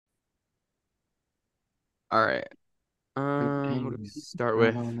All right. What do we start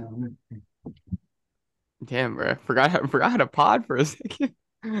with? Damn, bro. Forgot how to pod for a second.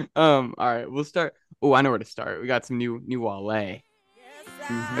 All right, we'll start. Oh, I know where to start. We got some new Wale.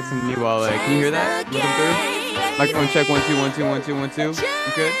 Got some new Wale. Can you hear that? Does it come through? Microphone check 1 2 1 2 1 2 1 2. You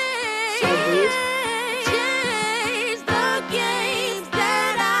good? Indeed.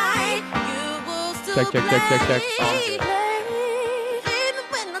 Check.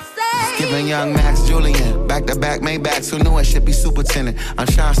 Giving young Max Julian back to back Maybachs, who knew it should be superintendent. I'm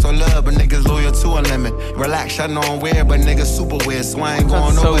trying so love, but niggas loyal to a limit. Relax, I know I'm weird, but niggas super weird, so I ain't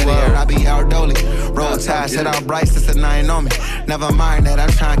going so over low. there. I be out dolly. Roll tide, set out bright, since the nine on me. Never mind that, I'm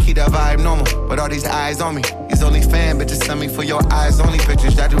trying to keep that vibe normal. But all these eyes on me, these only fan bitches send me for your eyes only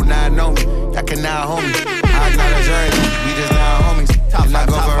pictures that do not know me. That can now hold me. I acknowledge everything, we just now homies. Top not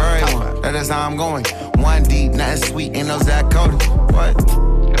go for everyone, that is how I'm going. One deep, nothing sweet, ain't no Zach Cody.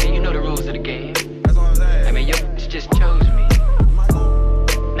 What? I mean, you know the rules of the game. That's what I'm saying. I mean, you just chose me.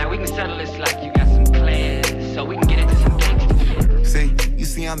 Now we can settle this like you got some plans, so we can get into some gangster shit. You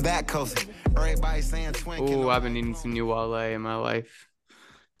see, I'm that cozy. Everybody saying twink. Oh, I've been needing some new Wale in my life.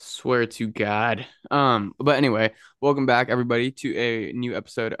 Swear to God. But anyway, welcome back everybody to a new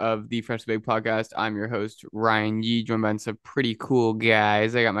episode of the Fresh Big Podcast. I'm your host, Ryan Yee, joined by some pretty cool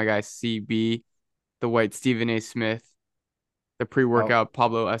guys. I got my guy CB, the white Stephen A. Smith, the pre-workout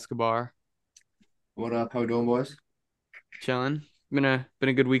Pablo Escobar. What up? How we doing, boys? Chilling. Been a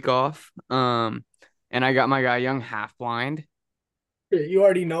good week off. And I got my guy Young Half Blind. You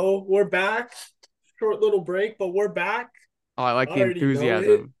already know we're back. Short little break, but we're back. Oh, I like the Already know it.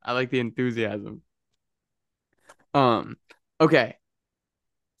 enthusiasm. I like the enthusiasm. Okay.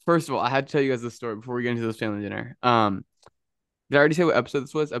 First of all, I had to tell you guys this story before we get into this family dinner. Did I already say what episode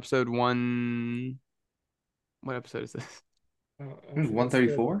this was? Episode 1. What episode is this?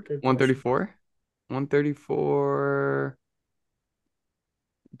 134? 134? 134.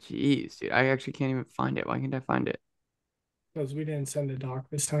 Jeez, dude. I actually can't even find it. Why can't I find it? Because we didn't send a doc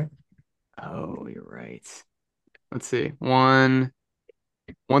this time. Oh, you're right. Let's see.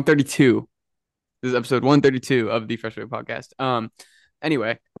 132. This is episode 132 of the Fresh Air Podcast.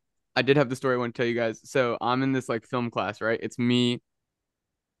 Anyway, I did have the story I want to tell you guys. So I'm in this like film class, right? It's me,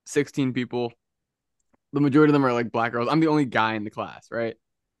 16 people. The majority of them are like black girls. I'm the only guy in the class, right?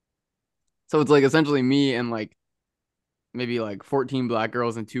 So it's like essentially me and like maybe like 14 black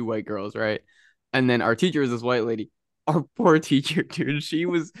girls and 2 white girls, right? And then our teacher is this white lady. Our poor teacher, dude. She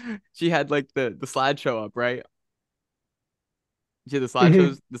had like the slideshow up, right? She had the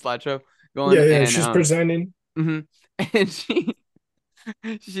slideshow going. Yeah, and she's presenting. and she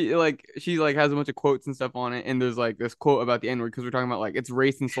has a bunch of quotes and stuff on it, and there's like this quote about the N-word because we're talking about like it's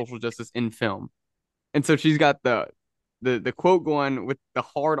race and social justice in film. And so she's got the quote going with the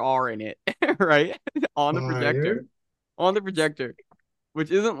hard R in it, right? On the projector. On the projector,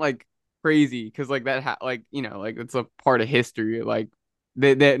 which isn't like crazy because like that like like it's a part of history. Like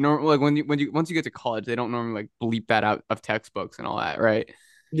they normally like once you get to college, they don't normally like bleep that out of textbooks and all that, right?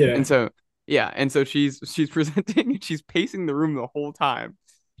 Yeah. And so she's presenting and she's pacing the room the whole time.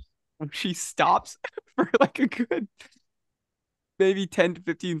 She stops for like a good maybe 10 to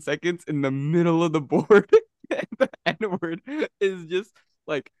 15 seconds in the middle of the board, and the N-word is just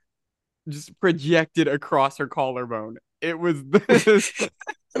projected across her collarbone. It was this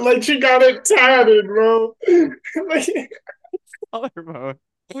like she got it tatted, bro. collarbone.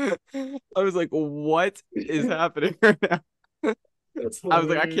 I was like, what is happening right now? I was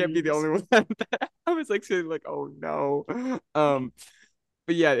like, I can't be the only one. I was like sitting like, oh no.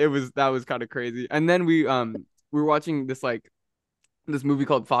 But yeah, that was kind of crazy. And then we were watching this movie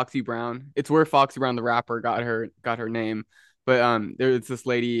called Foxy Brown. It's where Foxy Brown the rapper got her name. But there's this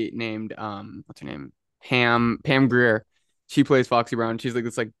lady named what's her name? Pam Grier. She plays Foxy Brown. She's like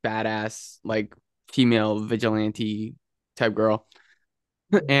this like badass like female vigilante type girl.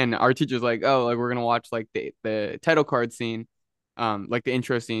 And our teacher's like, oh, like we're gonna watch like the title card scene, like the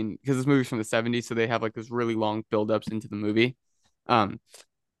intro scene, because this movie's from the 70s, so they have like this really long build-ups into the movie.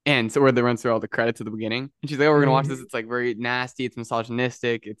 And so where they run through all the credits at the beginning. And she's like, oh, we're gonna watch this. It's like very nasty, it's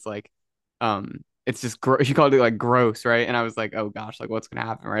misogynistic, it's like it's just she called it like gross, right? And I was like, oh gosh, like what's gonna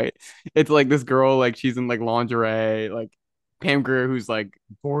happen, right? It's like this girl, like she's in like lingerie, like Pam Grier, who's like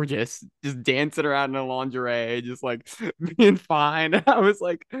gorgeous, just dancing around in a lingerie, just like being fine. I was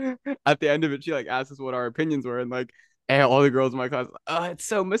like, at the end of it, she like asked us what our opinions were, and like, and all the girls in my class, oh, it's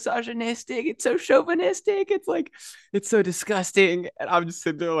so misogynistic, it's so chauvinistic, it's like, it's so disgusting, and I'm just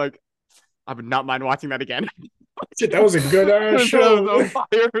sitting there like, I would not mind watching that again. Shit, that was a good ass show.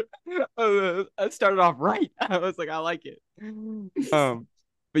 I started off right. I was like, I like it.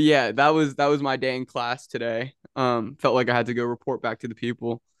 But yeah, that was my day in class today. Felt like I had to go report back to the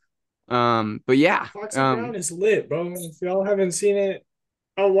people. But yeah. Fox and Brown is lit, bro. If y'all haven't seen it,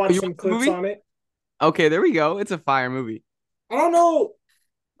 I'll Oh, watch you some watched the clips movie? on it. Okay, there we go. It's a fire movie. I don't know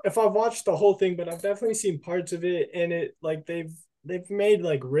if I've watched the whole thing, but I've definitely seen parts of it, and it like they've made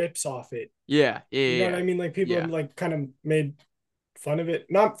like rips off it. Yeah, yeah, You know what yeah, I mean? Like people yeah. have like kind of made fun of it,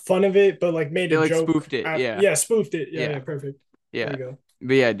 not fun of it, but like made They a like joke. spoofed it. Yeah, Yeah, spoofed it. Yeah, yeah, yeah, perfect. There yeah. you go.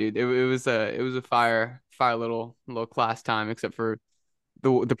 But yeah, dude, it was a fire little class time, except for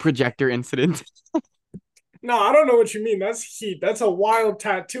the projector incident. No, I don't know what you mean. That's heat. That's a wild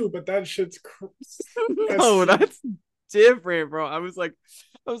tattoo, but that shit's that's No, heat. that's different, bro. I was like,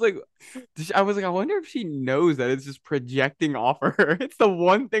 I wonder if she knows that it's just projecting off of her. It's the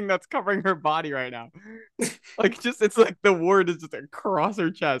one thing that's covering her body right now. It's like the word is just across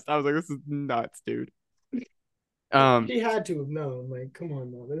her chest. I was like, this is nuts, dude. She had to have known. Like, come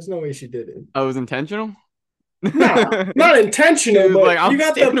on, no. There's no way she did it. I was intentional. No, not She intentional, was but like, you I'm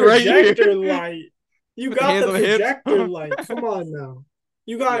got the standing right here projector light. You with the got hands the on the hips. projector light. Come on now.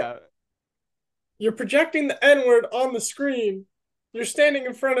 You got Yeah, You're projecting the N-word on the screen. You're standing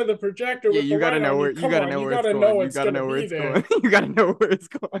in front of the projector yeah. with the You gotta light know on where you. you Come gotta on, know you where it's gotta going. know You it's gotta gonna know where be it's there. going. You gotta know where it's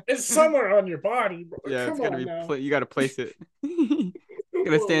going. It's somewhere on your body, bro. Yeah, it's Come gotta on be. now. You gotta place it.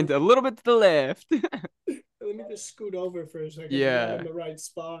 Gotta stand Whoa. a little bit to the left. Let me just scoot over for a second. I'm not in Yeah, the right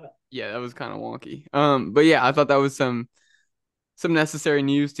spot. yeah. That was kind of wonky. But yeah, I thought that was some necessary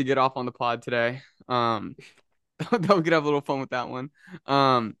news to get off on the pod today. That we could have a little fun with that one.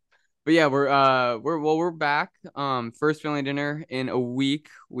 But yeah, we're back. First family dinner in a week.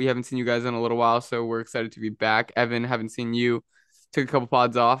 We haven't seen you guys in a little while, so we're excited to be back. Evan, haven't seen you. Took a couple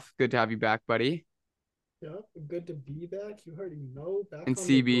pods off. Good to have you back, buddy. Yeah, good to be back. You already know, back And on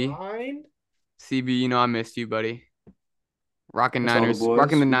the CB, grind. I missed you, buddy. Rocking That's all the Niners, rocking boys.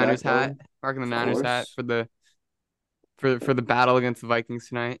 the We Niners back hat, though. rocking the Of Niners hat course. for the battle against the Vikings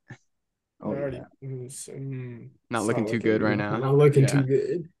tonight. Oh Already, yeah. Not it's looking not too looking good right good. now. Not looking too Yeah,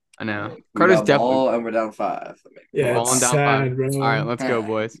 good. I know. We Carter's got definitely ball and we're down 5. Yeah, it's balling down 5. sad, bro. All right, let's go,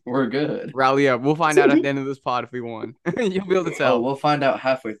 boys. We're good. Rally up. We'll find out at the end of this pod if we won. You'll be able to Oh, tell. we'll find out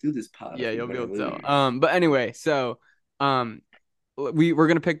halfway through this pod Yeah, if we you'll be win or able to tell. lose. But anyway, so we're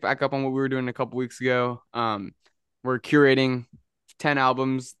gonna pick back up on what we were doing a couple weeks ago. We're curating 10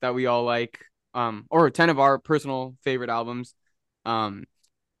 albums that we all like, or 10 of our personal favorite albums.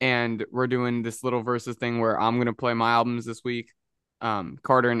 And we're doing this little versus thing where I'm gonna play my albums this week.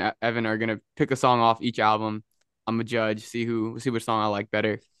 Carter and Evan are gonna pick a song off each album. I'm a judge, see which song I like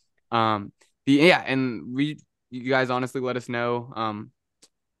better. And you guys honestly let us know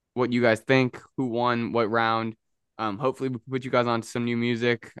what you guys think, who won, what round. Hopefully we put you guys on some new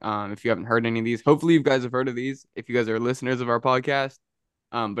music. If you haven't heard any of these, hopefully you guys have heard of these. If you guys are listeners of our podcast,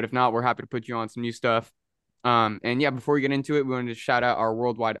 but if not, we're happy to put you on some new stuff. And yeah, before we get into it, we wanted to shout out our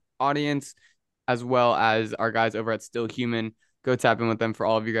worldwide audience, as well as our guys over at Still Human. Go tap in with them for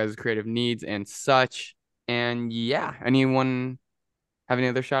all of you guys' creative needs and such. And yeah, anyone have any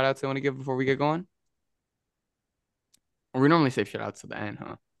other shout outs they want to give before we get going? Or we normally say shout outs to the end,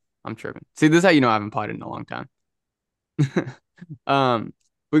 huh? I'm tripping. See, this is how you know I haven't potted in a long time.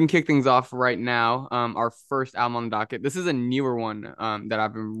 We can kick things off right now. Our first album on the docket. This is a newer one that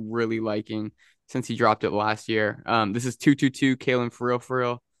I've been really liking since he dropped it last year. This is 222 Kalen For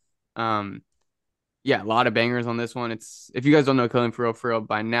Real. Yeah, a lot of bangers on this one. If you guys don't know Kalen For Real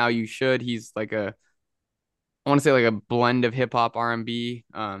by now, you should. He's like I want to say like a blend of hip hop, R&B,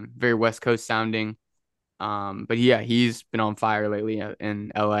 very West Coast sounding. But yeah, he's been on fire lately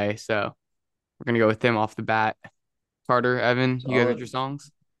in LA, so we're gonna go with him off the bat. Carter, Evan, you guys got your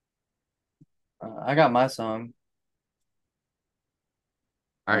songs? I got my song.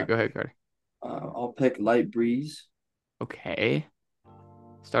 All right, go ahead, Carter. I'll pick Light Breeze. Okay.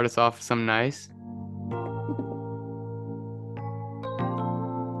 Start us off with some nice.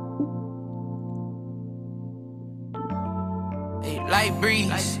 Light breeze,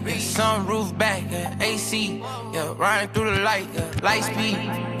 sunroof back, AC, yeah, riding through the light speed,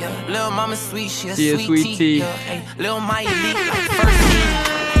 yeah, little mama sweet, she a sweet tea, yeah, hey, little my elite, like first team,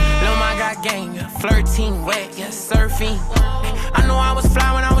 little my got game, yeah, flirting, wet, yeah, surfing, I knew I was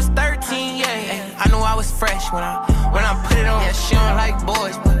fly when I was 13, yeah, hey, I knew I was fresh when I put it on, yeah, she don't like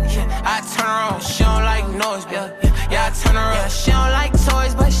boys, but yeah, I turn her on, she don't like noise, yeah, I turn her on, yeah, she don't like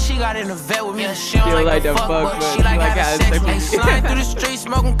toys, but she got in the vet with me, yeah, she don't like the fuck, but she like having sex with me, sliding through the street,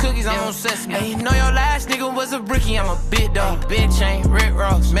 smoking cookies, I'm on sesame, hey, know your last nigga was a brickie, I'm a bit dog, bitch ain't Rick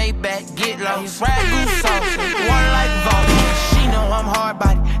Ross, Maybach, get lost, rag goose sauce, water like vodka, she know I'm hard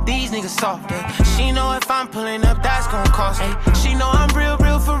body, these niggas soft, hey, she know if I'm pulling up, that's gon' cost, hey, she know I'm real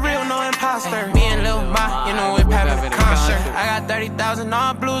for monster. Me and Lil Ma, you know, we're having a concert. I got 30,000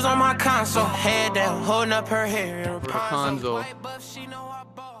 all blues on my console. Head down, holding up her hair. Rapunzel.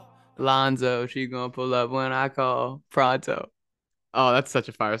 Lonzo, she gonna pull up when I call. Pronto. Oh, that's such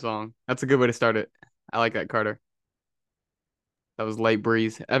a fire song. That's a good way to start it. I like that, Carter. That was Light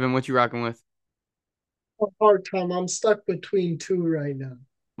Breeze. Evan, what you rocking with? A hard time. I'm stuck between two right now.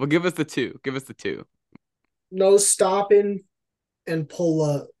 Well, give us the two. Give us the two. No Stopping and Pull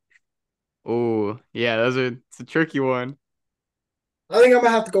Up. Oh, yeah, it's a tricky one. I think I'm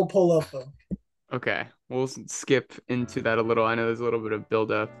gonna have to go Pull Up though. Okay, we'll skip into that a little. I know there's a little bit of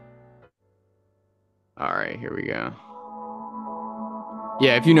build up. All right, here we go.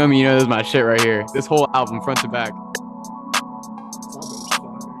 Yeah, if you know me, you know this is my shit right here. This whole album, front to back.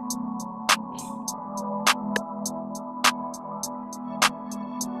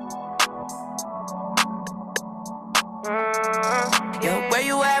 Yo, where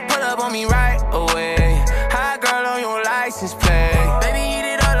you at? Pull up on me right away. Hot girl on your license plate. Baby, eat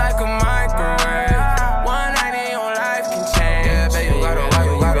it up like a microwave. One night in your life can change. Yeah, baby, you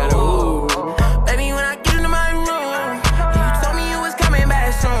gotta, ooh. Baby, when I get into my room, you told me you was coming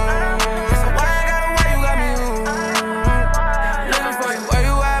back soon. So why I gotta, why you got me looking for you? Where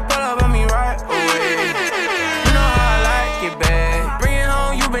you at? Pull up on me right away. You know how I like it, babe. Bring it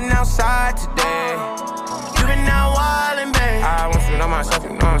home, you been outside today. You been out wildin', babe. I want you to know myself, you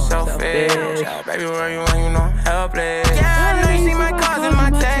know I'm selfish. Yeah, baby, where you at? You know I'm helpless. Yeah, I know you see my calls and my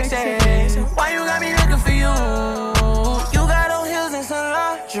texts. Why you got me looking for you? You got on heels and some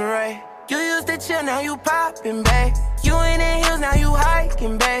lingerie. You used to chill, now you poppin', babe. You in the hills, now you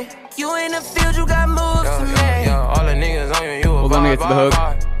hiking, babe. You in the field, you got moves to make. Yo, all the niggas on you, you a Hold on to get to the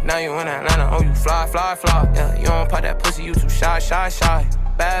hook. Now you in Atlanta, oh, you fly. Yeah, you don't pop that pussy, you too shy.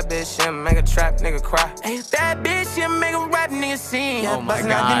 Bad bitch, yeah, make a trap nigga cry. Hey, bad bitch, yeah, make a rap nigga sing. Yeah, Oh my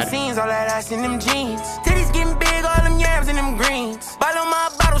bustin' out God. them scenes, all that ass in them jeans. Titties getting big, all them yams in them greens. Bottle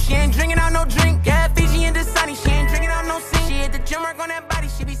my bottle, she ain't drinking out no drink. Yeah, Fiji in the sunny, she ain't drinking out no sink. She hit the gym work on that body,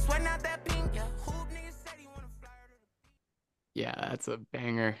 she be sweating out that pink. Yeah, hoop nigga said he wanna fly her to the Yeah, that's a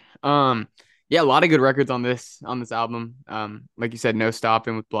banger. Yeah, a lot of good records on this album. Like you said, No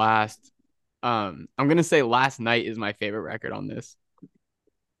Stopping with Blast. I'm gonna say Last Night is my favorite record on this.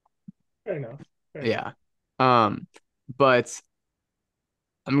 Fair enough. Yeah. But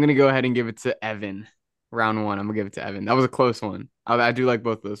I'm gonna go ahead and give it to Evan. Round one, I'm gonna give it to Evan. That was a close one. I do like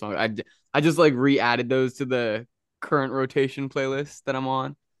both of those songs. I just like re-added those to the current rotation playlist that I'm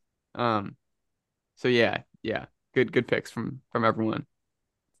on. So yeah, good picks from everyone.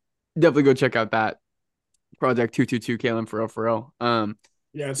 Definitely go check out that Project 222 Kalen for real.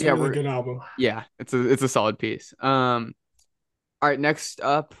 Yeah, it's Yeah, a really we're- good album. Yeah, it's a solid piece. All right, next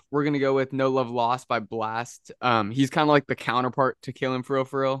up, we're gonna go with No Love Lost by Blast. He's kind of like the counterpart to Killin' for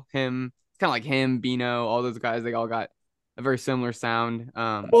real. Him, kind of like him, Bino, all those guys. They all got a very similar sound.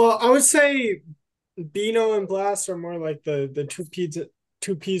 Well, I would say Bino and Blast are more like the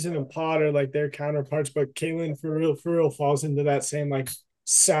two peas in a pod are like their counterparts, but Kalen for real falls into that same like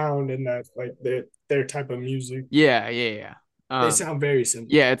sound and that like their type of music. Yeah. They sound very similar.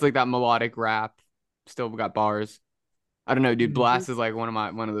 Yeah, it's like that melodic rap. Still got bars. I don't know, dude. Mhm. Blast is like one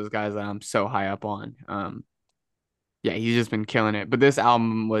of those guys that I'm so high up on. Yeah, he's just been killing it. But this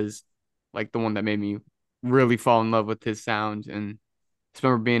album was like the one that made me really fall in love with his sound. And I just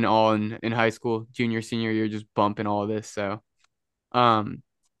remember being all in high school, junior, senior year, just bumping all of this. So,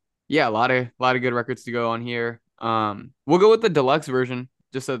 yeah, a lot of good records to go on here. We'll go with the deluxe version,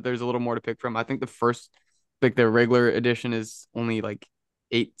 just so there's a little more to pick from. I think the first, like the regular edition, is only like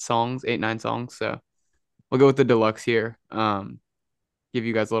 9 songs. So we'll go with the deluxe here. Give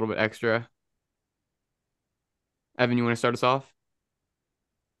you guys a little bit extra. Evan, you want to start us off?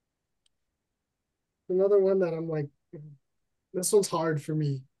 Another one that I'm like, this one's hard for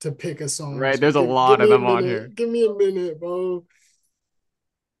me to pick a song. Right, So there's a lot give of me them on minute. here. Give me a minute, bro.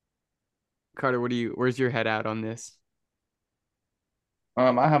 Carter, where's your head at on this? I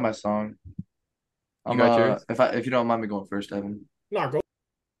have my song. You got yours? If you don't mind me going first, Evan. No, go.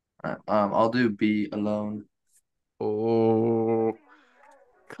 All right, I'll do Be Alone. Oh,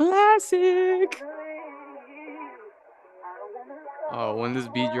 classic. Oh, when this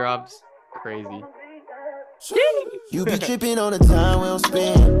beat drops, crazy. You be tripping on the time we don't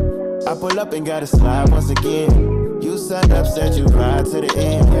spend. I pull up and gotta slide once again. You signed up, said you ride to the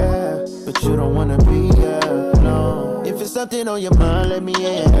end, yeah. But you don't wanna be alone. If it's something on your mind, let me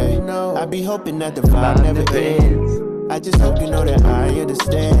in. Hey, no, I be hoping that the vibe never ends. I just hope you know that I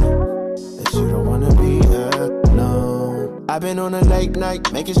understand that you don't wanna be alone. I've been on a late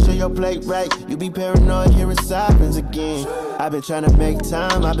night, making sure your plate right. You be paranoid hearing sirens again. I've been trying to make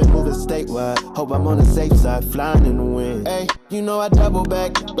time, I've been moving statewide. Hope I'm on the safe side, flying in the wind. Hey, you know I double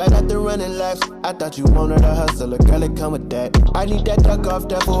back, right after running laps. I thought you wanted a hustler, girl, it come with that. I need that duck off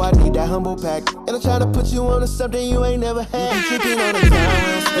devil, I need that humble pack. And I'm trying to put you on to something you ain't never had. You tripping on the time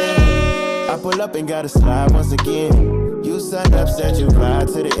we'll spend. I pull up and gotta slide once again. You signed up, said you ride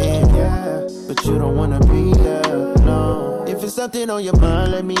to the end, yeah. But you don't wanna be there, no. If it's something on your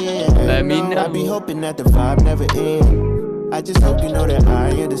mind, let me in. Let me know. I be hoping that the vibe never ends. I just hope you know that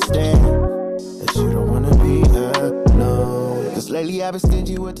I understand that you don't wanna be here, no. Cause lately I've been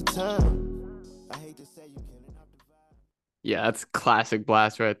stingy with the time. I hate to say you can't help the vibe. Yeah, that's classic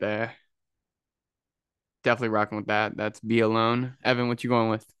Blast right there. Definitely rocking with that. That's Be Alone. Evan, what you going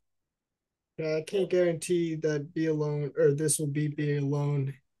with? Yeah, I can't guarantee that Be Alone or this will Be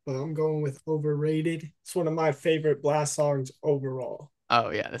Alone, but I'm going with Overrated. It's one of my favorite Blast songs overall.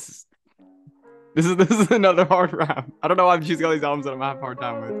 Oh yeah, this is another hard round. I don't know why I'm choosing all these albums that I'm having a hard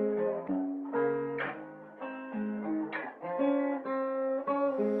time with.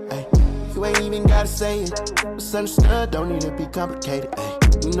 Ay, you ain't even gotta say it. Misunderstood, don't need to be complicated. Ay,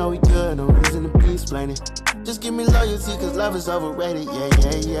 you know we good, no reason to be explaining. Just give me loyalty, cause love is overrated. Yeah,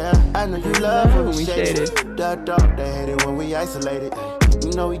 yeah, yeah. I know you love when we shaded. That dog, they hate it when we isolated. Ay,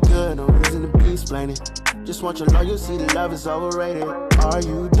 you know we good, no reason to be explaining. Just want your loyalty, the love is overrated. Are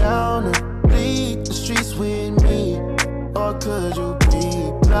you down to bleed the streets with me? Or could you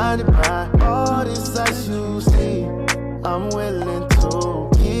be blinded by all this sights you see? I'm willing to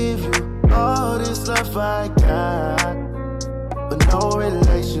give you all this love I got, but no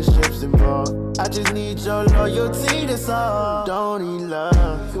relationships involved. I just need your loyalty, that's all. Don't need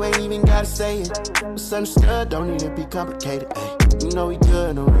love, you ain't even gotta say it. Misunderstood, don't need to be complicated. Ay, you know we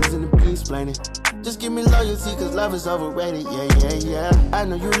good, no reason to be explaining. Just give me loyalty, cause love is overrated. Yeah, yeah, yeah. I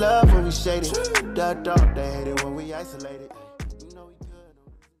know you love when we shaded. That dog, they hate it when we isolated. Ay, you know we good.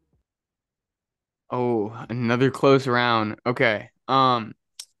 Oh, another close round. Okay.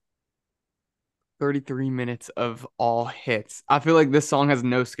 33 minutes of all hits. I feel like this song has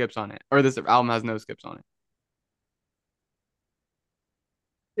no skips on it, or this album has no skips on it.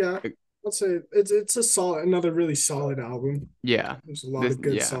 Yeah, I'd say it's a solid, another really solid album. Yeah. There's a lot of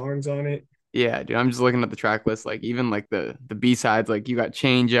good Yeah. songs on it. Yeah, dude. I'm just looking at the track list. Like even like the B-sides, like you got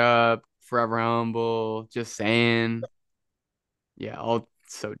Change Up, Forever Humble, Just Saying. Yeah, all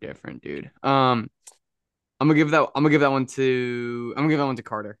so different, dude. I'm gonna give that one to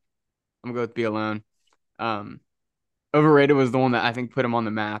Carter. I'm gonna go with Be Alone. Overrated was the one that I think put him on the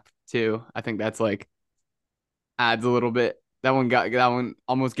map too. I think that's like adds a little bit. That one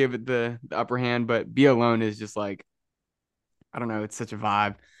almost gave it the upper hand, but Be Alone is just like, I don't know, it's such a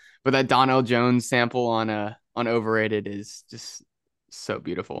vibe. But that Donnell Jones sample on Overrated is just so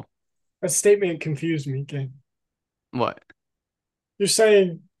beautiful. That statement confused me, Ken. What? You're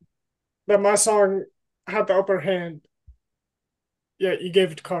saying that my song had the upper hand. Yeah, you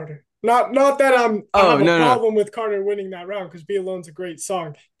gave it to Carter. Not that I have a problem with Carter winning that round, because Be Alone's a great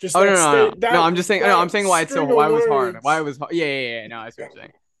song. Just no. I'm just saying. No, I'm saying why it was hard. Why it was hard. Yeah. No, I see what you're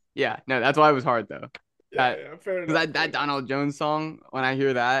saying. Yeah, no, that's why it was hard though. Fair enough. That Donald Jones song, when I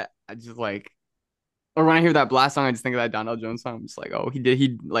hear that, I just like, or when I hear that Blast song, I just think of that Donald Jones song. I'm just like, oh,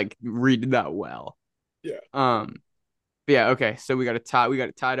 he like redid that well. Yeah. But yeah, okay. So we got it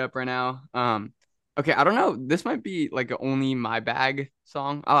tied up right now. Okay, I don't know. This might be like a only my bag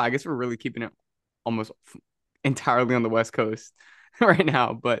song. Oh, I guess we're really keeping it almost entirely on the West Coast right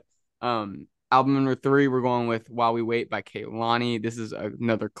now. But album number 3, we're going with While We Wait by Kehlani. This is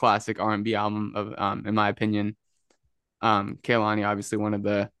another classic R&B album of in my opinion. Kehlani, obviously one of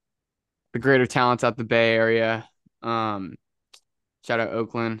the greater talents out the Bay Area. Shout out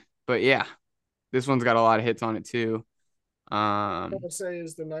Oakland. But yeah, this one's got a lot of hits on it too. What I would say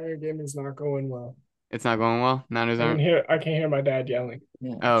is the Niner game is not going well. It's not going well. Niners aren't. I can hear my dad yelling.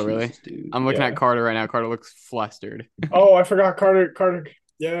 Yeah, oh, really? Dude. I'm looking at Carter right now. Carter looks flustered. Oh, I forgot Carter.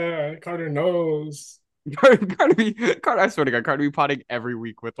 Yeah, Carter knows. Carter, I swear to God, Carter be potting every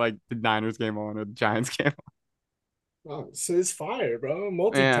week with like the Niners game on or the Giants game on. Oh, so it's fire, bro.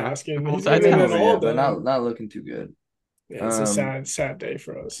 Multitasking. Yeah. He's getting it all but done. not looking too good. Yeah, it's a sad day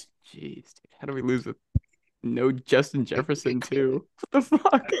for us. Jeez, dude. How do we lose with no Justin Jefferson too? What the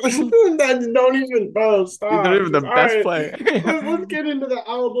fuck? Don't even, bro. Stop. He's not even the best player. Let's get into the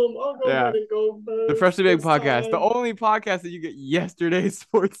album. I'll go ahead and go first. The Freshly Baked Podcast, the only podcast that you get yesterday's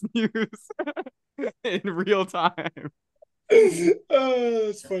sports news in real time.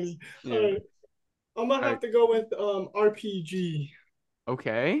 It's funny. Yeah. All right. I'm gonna have to go with RPG.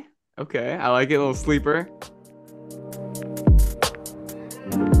 Okay. I like it, a little sleeper.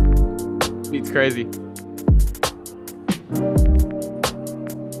 beat's crazy.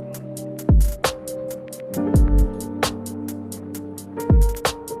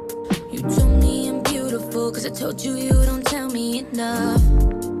 You told me I'm beautiful, cause I told you you don't tell me enough.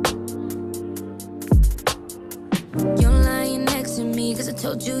 You're lying next to me, cause I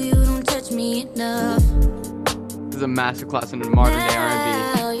told you you don't touch me enough. This is a masterclass in modern day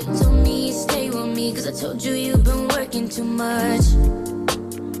R&B. Now, you told me you stay with me, cause I told you you've been working too much.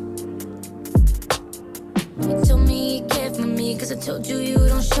 You told me you care for me, cause I told you you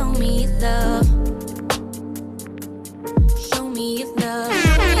don't show me love. Show me your love.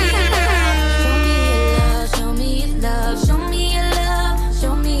 Show me your love. Show me your love.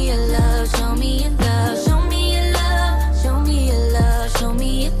 Show me your love. Show me your love. Show me your love. Show me your love. Show me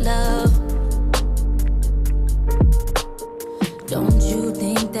your love. Don't you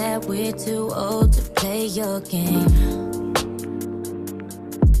think that we're too old to play your game?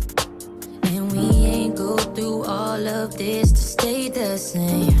 And we ain't go through all of this to stay the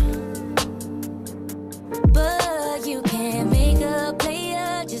same. But you can't make a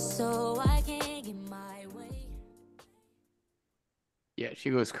player just so I can get my way. Yeah, she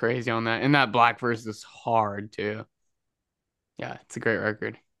goes crazy on that. And that black verse is hard too. Yeah, it's a great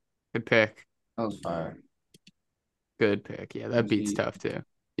record. Good pick. That was fire. Good pick. Yeah, that beat's tough too.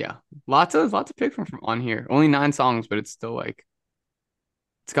 Yeah. Lots of picks from on here. Only 9 songs, but it's still like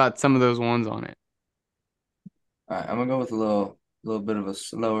it's got some of those ones on it. All right, I'm gonna go with a little bit of a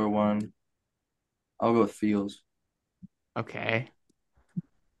slower one. I'll go with Feels. Okay.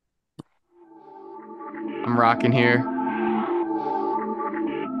 I'm rocking here.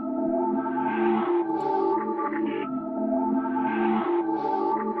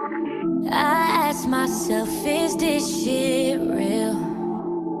 I ask myself, is this shit real?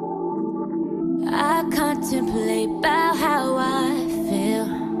 I contemplate about how I feel,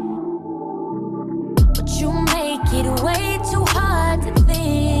 but you make it way too hard to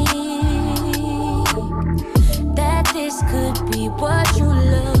think that this could be what true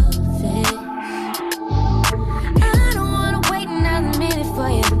love is. I don't wanna wait another minute for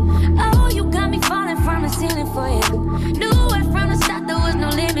you. Oh, you got me falling from the ceiling for you. Knew it from the start there was no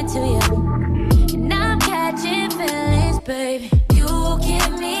limit to you. And I'm catching feelings, baby. You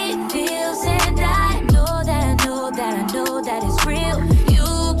give me feels, and I know that I know that I know that it's real.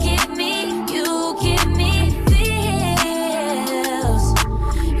 You give me feels.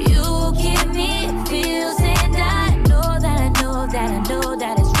 You give me feels, and I know that I know that I know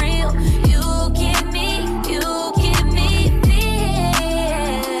that it's real. You give me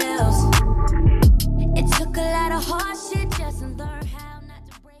feels. It took a lot of hard shit just to learn how not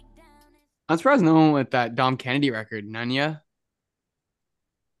to break down. I'm surprised no one with that Dom Kennedy record, Nanya.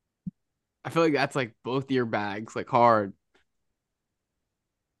 I feel like that's like both your bags, like hard.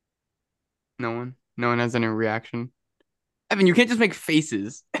 No one has any reaction. Evan, you can't just make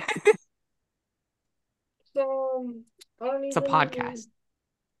faces. I don't It's a podcast.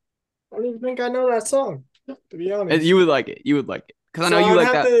 I don't even think I know that song, to be honest. You would like it. You would like it. Because I know you I'd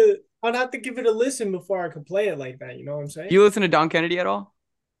like have that. I'd have to give it a listen before I could play it like that. You know what I'm saying? You listen to Dom Kennedy at all?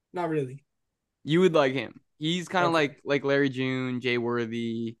 Not really. You would like him. He's kind of Okay. like Larry June, Jay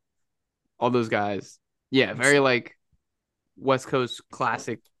Worthy, all those guys. Yeah, very like West Coast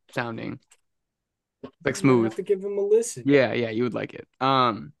classic sounding. Like I smooth. have to give him a listen. Yeah, you would like it.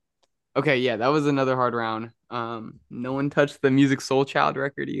 Okay, yeah, that was another hard round. No one touched the Music Soul Child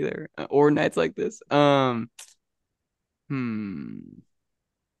record either, or Nights Like This. RPG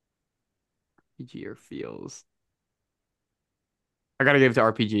or Feels. I gotta give it to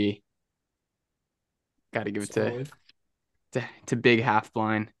RPG. Gotta give it Solid. to Big Half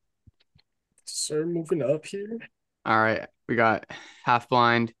Blind. Sir, moving up here. All right, we got Half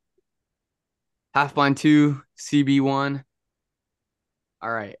Blind 2, CB1.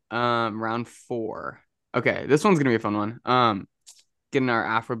 All right, round 4. Okay, this one's gonna be a fun one. Getting our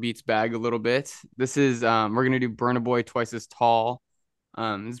Afrobeats bag a little bit. This is we're gonna do Burna Boy Twice as Tall.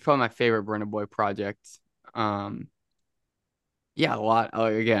 This is probably my favorite Burna Boy project. Yeah, a lot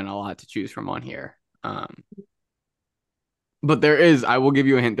to choose from on here. But I will give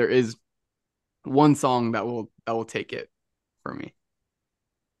you a hint, there is one song that will take it for me.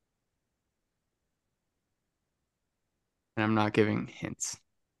 And I'm not giving hints.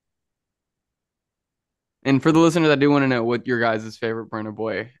 And for the listeners, I do want to know what your guys' favorite Burna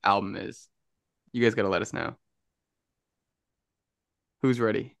Boy album is. You guys got to let us know. Who's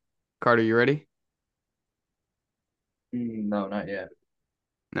ready? Carter, you ready? No, not yet.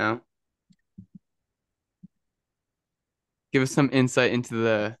 No? Give us some insight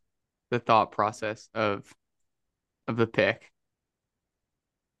into the thought process of the pick.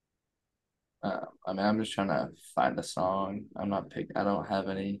 I mean, I'm just trying to find a song. I'm not pick. I don't have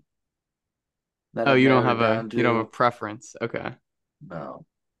any that Oh, I've you don't narrowed have it down a to. preference. Okay. No.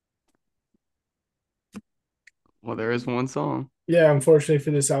 Well, there is one song. Yeah, unfortunately for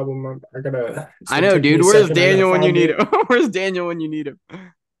this album, I gotta. It's I gonna know, take me dude. a Where's second. I gotta Daniel when you find need it. him? Where's Daniel when you need him?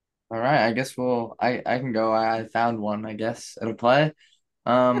 All right. I guess I can go. I found one. I guess it'll play.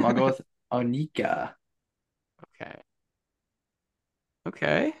 I'll go with Onika. Okay.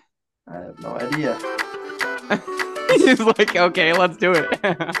 Okay. I have no idea. He's like, okay, let's do it.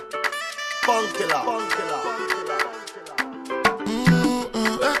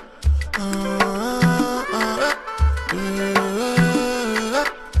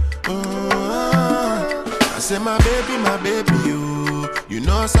 I say my baby, you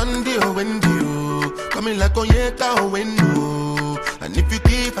know Sunday or when you coming like Onyeka or when you, and if you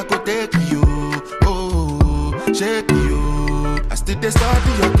give, I could take you, oh, shake you. I still dey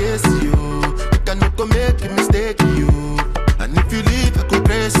study your case, you cannot go make a mistake, you, and if you leave, I could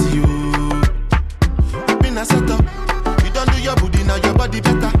praise you. Been a setup, you don't do your booty, now your body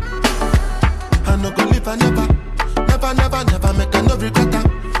better. I no go live, I never make a no regret.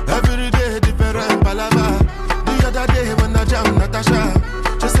 Every day different palava. The other day when I jam Natasha,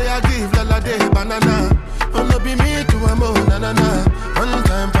 she say I give Lala day banana. Oh no be me to a mo na na na. One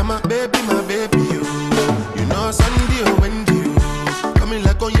time for my baby, you know Sunday or when you coming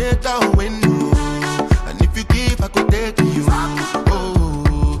like Onyeka or when you, and if you give I could take you,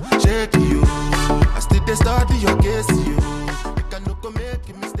 oh shake you. I still dey study your case, you can no go make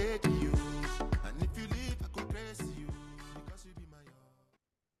a mistake, you, and if you leave I could praise you because you be my.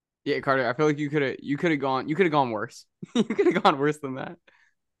 Yeah, Carter, I feel like you could have gone worse. You could have gone worse than that.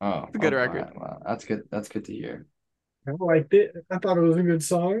 Oh, It's a good okay, record. wow, that's good. That's good to hear. I liked it. I thought it was a good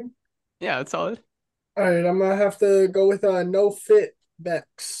song. Yeah, it's solid. All right, I'm gonna have to go with No Fit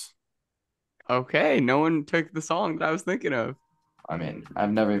Bex. Okay, no one took the song that I was thinking of. I mean,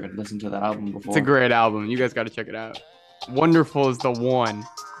 I've never even listened to that album before. It's a great album. You guys got to check it out. Wonderful is the one.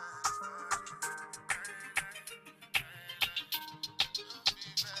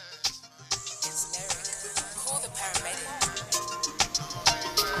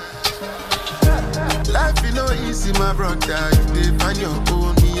 Life is no easy, my brother. You dey find your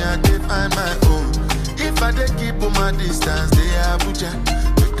own, me I dey find my own. If I dey keep on my distance, they Abuja,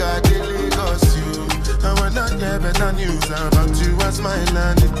 because they Lagos you. I wanna hear better news about you as my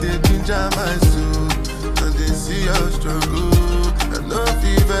land. It dey ginger my soul, and they see your struggle. And no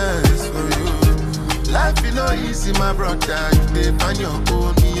fevers for you. Life is no easy, my brother. You dey find your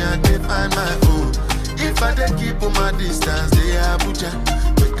own, me I dey find my own. If I dey keep on my distance, they Abuja,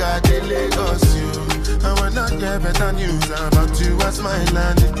 because they Lagos you. I wanna hear better news about you as my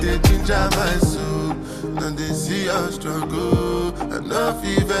land. It dey ginger my soul, and they see your struggle. And no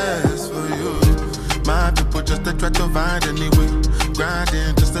fevers for you. My people just to try to find any way,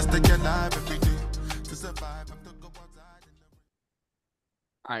 grinding just to stay alive every day. To survive, I have to go outside.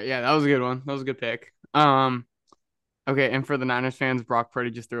 All right, yeah, that was a good one. That was a good pick. Okay, and for the Niners fans, Brock Purdy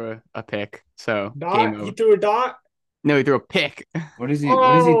just threw a pick. So game Dot? over. He threw a dot? No, he threw a pick. What is he?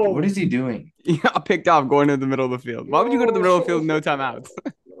 Oh. What is he doing? He got picked off going to the middle of the field. Why would you go to the middle of the field with no timeouts?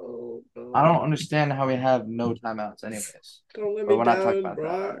 I don't understand how we have no timeouts, anyways. Don't let But me we're not talking down, about that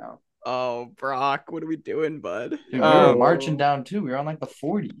right Brock. now. Oh, Brock, what are we doing, bud? Dude, we were Um, marching down too. We were on like the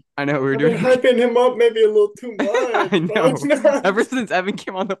 40. I know we were I've been doing. hyping him up maybe a little too much. I know. Brock's not- Ever since Evan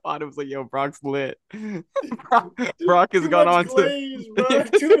came on the pod, it was like, "Yo, Brock's lit." Brock has too gone much on glaze, to bro.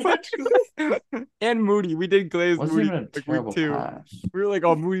 Too much glaze. and Moody. We did glaze Wasn't Moody even a like week terrible 2. pass. We were like,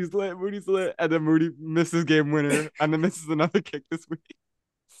 "Oh, Moody's lit," and then Moody misses game winner, and then misses another kick this week.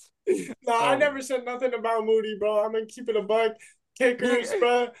 Nah, I Oh. never said nothing about Moody, bro. I'm gonna keep it a buck. Kickers,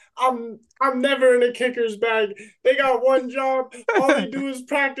 bro. I'm never in a kicker's bag. They got one job. All they do is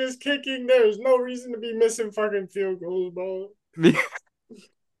practice kicking. There's no reason to be missing fucking field goals, bro. Me,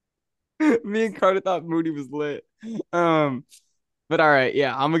 me and Carter thought Moody was lit. But all right,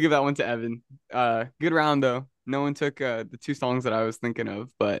 yeah, I'm gonna give that one to Evan. Good round though. No one took the 2 songs that I was thinking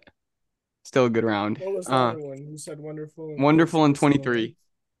of, but still a good round. What was the other one? You said wonderful. Wonderful and 23.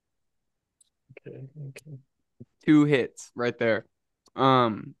 Okay. 2 hits right there.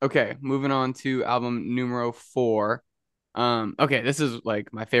 Okay, moving on to album numero 4. Okay, this is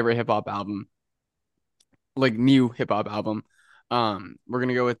like my favorite hip hop album. Like new hip hop album. We're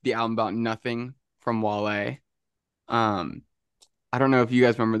gonna go with the album About Nothing from Wale. I don't know if you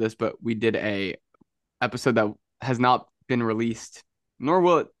guys remember this, but we did a episode that has not been released, nor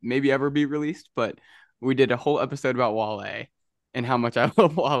will it maybe ever be released, but we did a whole episode about Wale and how much I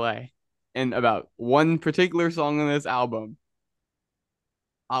love Wale and about one particular song on this album.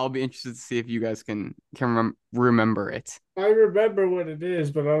 I'll be interested to see if you guys can remember it. I remember what it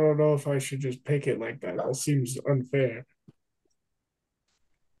is, but I don't know if I should just pick it like that. That seems unfair.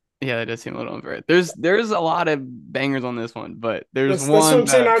 Yeah, that does seem a little unfair. There's a lot of bangers on this one, but there's That's one. what I'm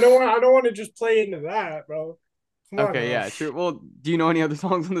saying. I don't want to just play into that, bro. Come on, Okay, bro. yeah, true. Well, do you know any other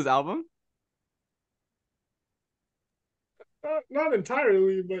songs on this album? Not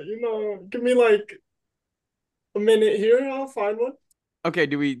entirely, but give me like a minute here. I'll find one. Okay,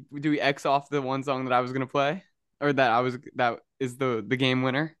 do we X off the one song that I was gonna play, or that is the game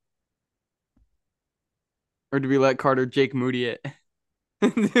winner, or do we let Carter Jake Moody it?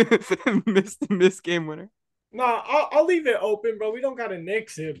 miss game winner. No, I'll leave it open, bro. We don't gotta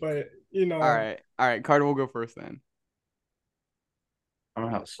nix it, but All right. Carter will go first then. I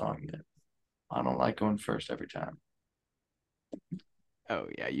don't have a song yet. I don't like going first every time. Oh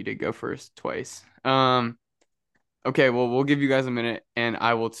yeah, you did go first twice. Okay, well we'll give you guys a minute, and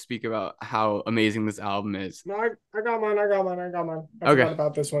I will speak about how amazing this album is. No, I got mine. I Okay. forgot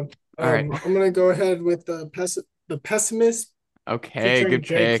about this one. All right. I'm gonna go ahead with the Pessimist. Okay, good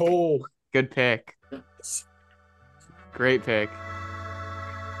J. pick. Cole. Good pick. Great pick.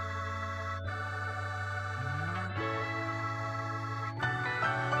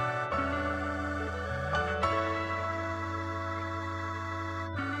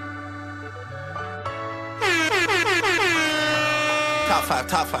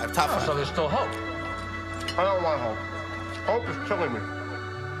 Top five. So there's still hope. I don't want hope. Hope is killing me.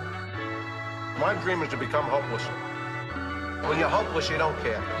 My dream is to become hopeless. When you're hopeless, you don't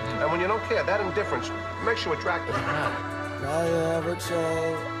care. And when you don't care, that indifference makes you attractive. I ever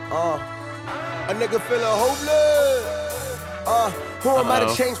change. A nigga feeling hopeless. Who am I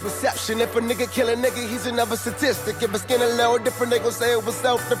to change perception? If a nigga kill a nigga, he's another statistic. If his skin a little different, they gon' say it was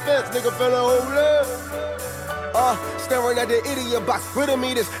self-defense. Nigga feeling hopeless. Staring at the idiot box with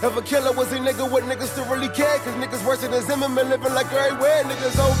meters. If a killer was a nigga, what niggas still really care? Cause niggas worse than Zimmerman living like everywhere.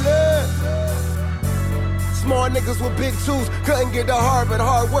 Niggas hopeless. Small niggas with big tools couldn't get the hard, but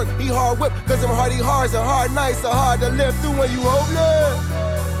hard work. He hard whip, cause them hardy hards and hard nights are hard to live through when you hopeless.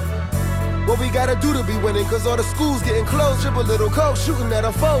 What we gotta do to be winning, cause all the schools getting closed. Dribble little coke, shooting at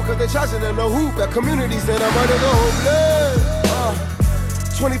a foe, cause they charging in the hoop at communities and I'm under the hopeless.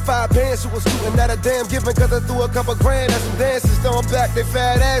 25 bands who was shooting at a damn giving, cause I threw a couple grand at some dances. Throwing back they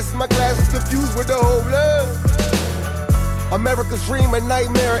fat asses, my class is confused with the hopeless. America's dream, a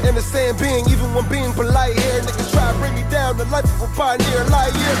nightmare, in the same being, even when being polite here. Niggas try to bring me down, the life of a pioneer, light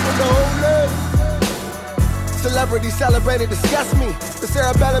years from the hopeless. Celebrities celebrated, disgust me. The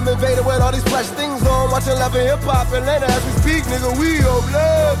cerebellum invaded with all these fresh things on. Watching love and hip-hop in Atlanta as we speak, nigga, we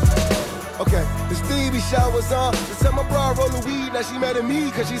hopeless. Okay, the Stevie show was on. Just tell my bro roll the weed, now she mad at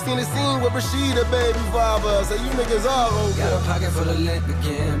me, cause she seen the scene with Rashida, baby father. So you niggas all hopeless. Got a pocket full of lint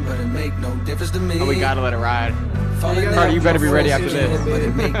again, but it make no difference to me. Oh, we gotta let it ride. Carter, you better be ready after this. But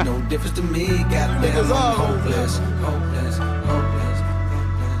it make no difference to me. Goddamn, I'm hopeless.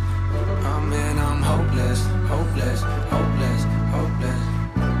 Oh man, I'm hopeless.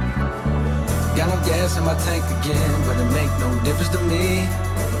 Got no gas in my tank again, but it make no difference to me.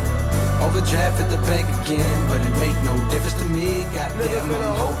 Overdraft at the bank again, but it make no difference to me. Goddamn,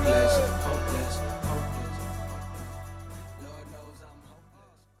 I'm hopeless. Lord knows I'm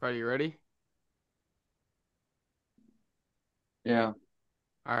hopeless. Carter, you ready? Yeah.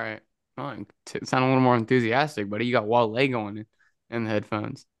 All right. Oh, sound a little more enthusiastic, buddy. You got Wale going in the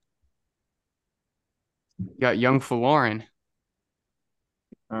headphones. You got Young Falorin.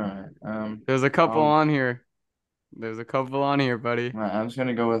 All right. There's a couple on here. There's a couple on here, buddy. I'm just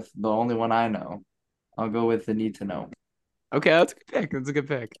gonna go with the only one I know. I'll go with the Need to Know. Okay, that's a good pick. That's a good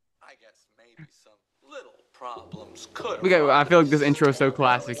pick. I guess maybe some little problems could. I feel like this intro is so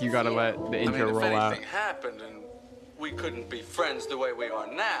classic. You gotta let the intro roll out. If anything happened and we couldn't be friends the way we are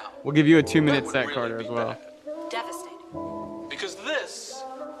now, We'll give you a 2-minute that would set, really Carter, be as well. bad. Devastating. Because this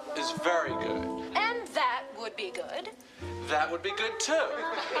is very good. And that would be good. That would be good too.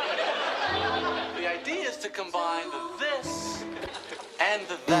 The idea is to combine the this and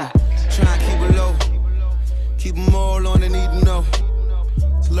the that. Try to keep it low. Keep them all on the need to know.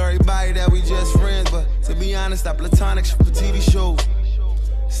 Tell everybody that we just friends, but to be honest, I platonic shit for TV shows.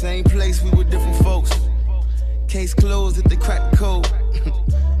 Same place, we were different folks. Case closed if they crack the code.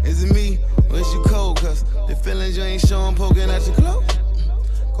 Is it me or is you cold? Cause the feelings you ain't showing poking at your clothes.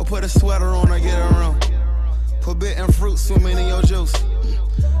 Go put a sweater on or get around. Forbidden fruit swimming in your juice.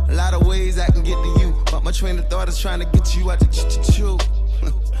 A lot of ways I can get to you, but my train of thought is trying to get you out the chew.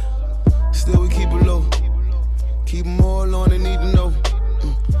 Still we keep it low. Keep them all on the need to know.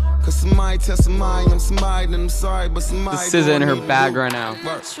 Cause some somebody tell somebody I'm somebody, then I'm sorry, but somebody. The SZA in her bag right now.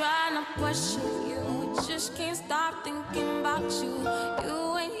 Trying to question you, just can't stop thinking about you.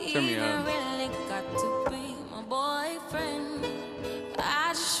 You ain't Turn me even up. really got to be my boyfriend.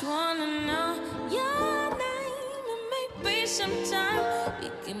 I just wanna know your name, and maybe sometime we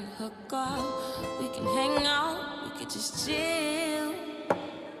can hook up, we can hang out, we could just chill.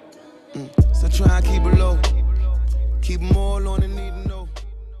 So try and keep it low, keep them all on the need to know.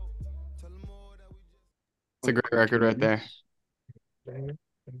 It's a great record right there.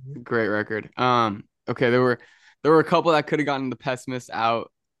 Great record. Okay, there were a couple that could have gotten the pessimist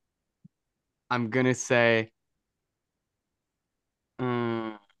out. I'm gonna say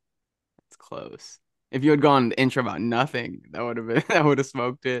it's close. If you had gone the intro about nothing, that would have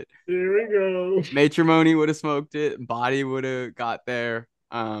smoked it. Here we go. Matrimony would have smoked it. Body would have got there.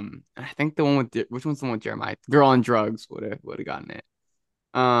 I think the one with which one's the one with Jeremiah? Girl on Drugs would have gotten it.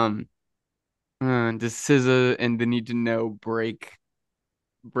 The SZA and the Need to Know break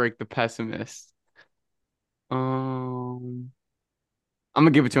the pessimist. I'm gonna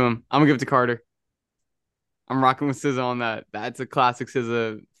give it to him. I'm gonna give it to Carter. I'm rocking with SZA on that. That's a classic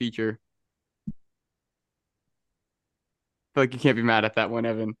SZA feature. I feel like you can't be mad at that one,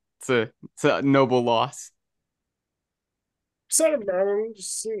 Evan. It's a noble loss. Sorry about him,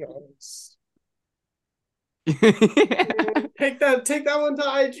 just take that one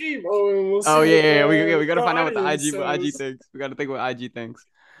to IG, bro, and we'll see. Oh yeah. We gotta find out what the IG says. thinks. We gotta think what IG thinks.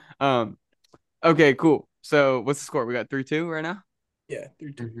 Okay, cool. So what's the score? We got 3-2 right now? Yeah,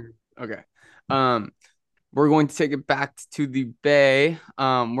 3-2. Okay. We're going to take it back to the Bay.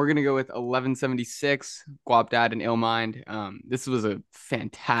 We're gonna go with 1176, Guap Dad and Illmind. This was a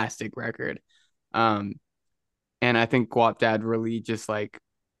fantastic record. And I think Guap Dad really just like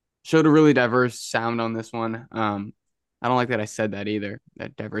showed a really diverse sound on this one. I don't like that I said that either.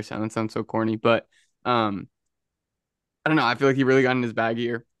 That diverse sound sounds so corny, but I don't know. I feel like he really got in his bag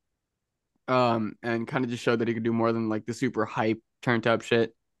here. And kind of just showed that he could do more than like the super hype turned up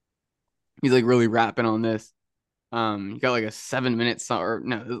shit. He's like really rapping on this. You got like a 7-minute song, or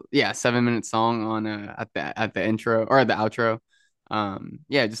no, yeah, 7-minute song on at the intro or at the outro.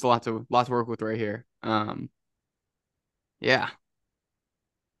 Yeah, just a lot to work with right here. Yeah.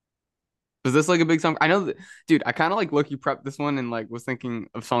 Was this like a big song? I know that, dude, I kind of like low-key prepped this one and like was thinking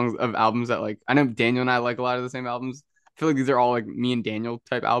of songs of albums that like I know Daniel and I like a lot of the same albums. I feel like these are all like me and Daniel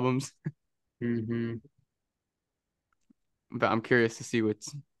type albums. Mm-hmm. But I'm curious to see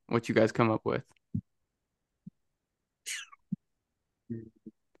what you guys come up with.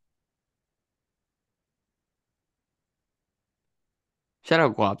 Shout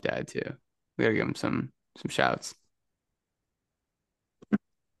out Guap Dad too. We gotta give him some shouts.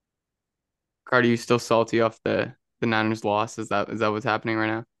 Cardi, you still salty off the Niners loss? Is that what's happening right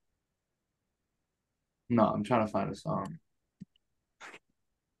now? No, I'm trying to find a song.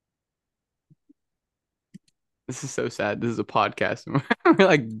 This is so sad. This is a podcast. We're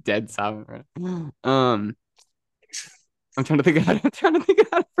like dead silent right now. I'm trying to think of how to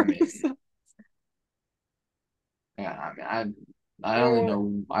bring this up. Yeah, I mean, I only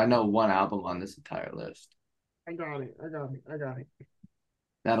know one album on this entire list I got it.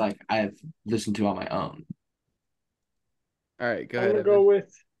 that like I've listened to on my own. All right, go I'm ahead. gonna go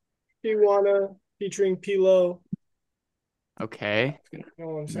with Tijuana featuring P-Lo. Okay. You know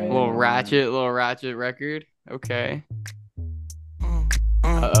what I'm A saying? little ratchet record. Okay.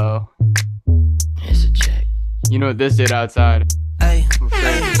 Uh-oh. Here's a check. You know what this did outside? Hey,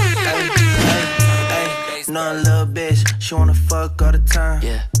 no little bitch, she wanna fuck all the time.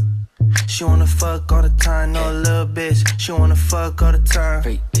 Yeah. She wanna fuck all the time, no little bitch. She wanna fuck all the time.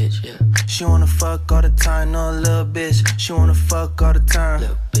 Freak bitch, yeah. She wanna fuck all the time, no little bitch. She wanna fuck all the time.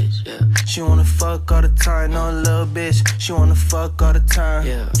 Little bitch, yeah. She wanna fuck all the time, no little bitch. She wanna fuck all the time.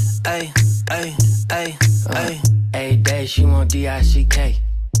 Yeah. Ay. Every day she want D-I-C-K.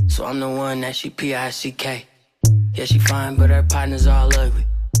 So I'm the one that she P-I-C-K. Yeah, she fine, but her partner's all ugly.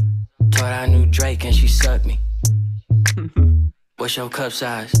 Told I knew Drake and she sucked me. What's your cup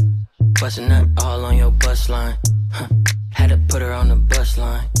size? Bustin' nut all on your bus line. Had to put her on the bus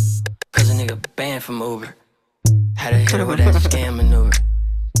line. Cause a nigga banned from Uber. Had to hit her with that scam maneuver.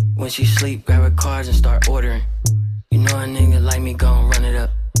 When she sleep, grab her cards and start ordering. You know a nigga like me gon' run it up.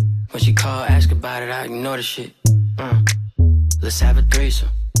 When she call, ask about it, I ignore the shit. Let's have a threesome.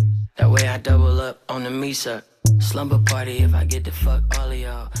 That way I double up on the Misa. Slumber party if I get to fuck all of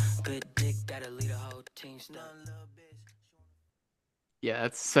y'all. Good dick that'll lead a whole team stuff. Yeah,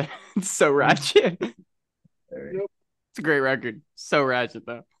 it's so ratchet. Yep. It's a great record. So ratchet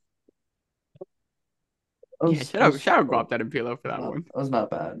though. Oh, Yeah, shout out Guap Dad and Pilo for that one. That was not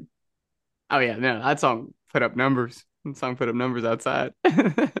bad. Oh yeah, no, that song put up numbers. That song put up numbers outside.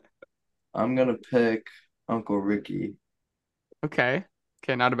 I'm gonna pick Uncle Ricky. Okay,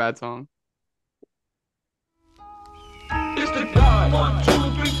 not a bad song. It's the God. 1, 2,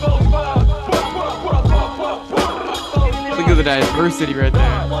 3, 4, 5. Look at the diversity right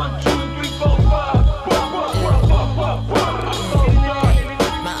there. 1, 2, 3, 4, 5.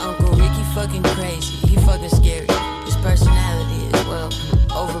 My Uncle Ricky fucking crazy. He fucking scary. His personality is, well,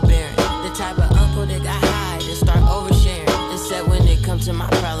 overbearing. The type of uncle that got high and start oversharing. Except when it comes to my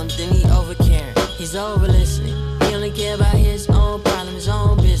problems, then he overcaring. He's over listening. He only care about his own problem, his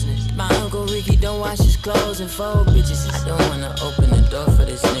own business. My Uncle Ricky don't wash his clothes and fold bitches. I don't wanna open the door for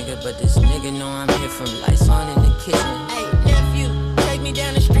this nigga, but this nigga know I'm here from lights on in the kitchen. Hey, nephew, take me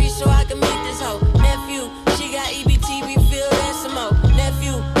down the street so I can meet this hoe. Nephew, she got EBT refilled and some more.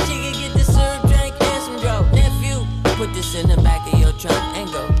 Nephew, she can get the syrup drink and some dro. Nephew, put this in the back of your trunk and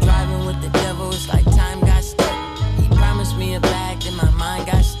go. Driving with the devil, it's like time got stuck. He promised me a bag, then my mind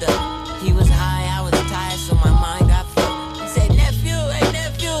got stuck. He was high, I was tired, so my mind got fucked. He said, nephew, hey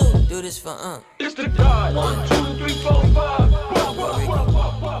nephew, do this for It's the God. 1, 2, 3, 4, 5.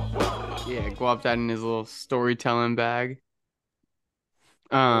 Yeah, Guap that in his little storytelling bag.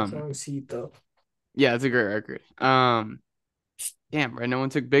 Songcito. Yeah, it's a great record. Damn, right. No one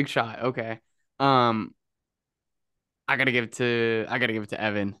took Big Shot. Okay. I gotta give it to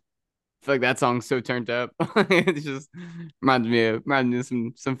Evan. I feel like that song's so turned up. It just reminds me of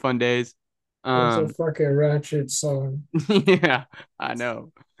some fun days. It's a fucking ratchet song. Yeah, I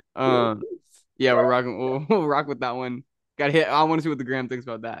know. Yeah, we'll rock with that one. Got hit. I want to see what the Graham thinks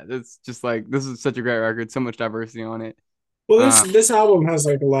about that. It's just like, this is such a great record, so much diversity on it. Well, this album has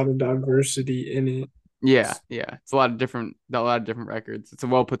like a lot of diversity in it. Yeah. It's a lot of different records. It's a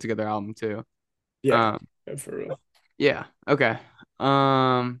well put together album too. Yeah, for real. Yeah. Okay.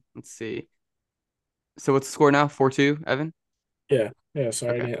 Let's see. So what's the score now? 4-2, Evan? Yeah.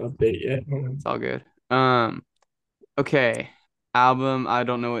 Sorry, I didn't update yet. It's all good. Okay. Album. I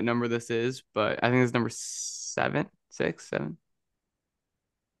don't know what number this is, but I think it's number 7, 6, 7.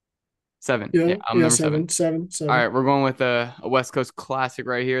 7. Yeah, album number 7. All right, we're going with a West Coast classic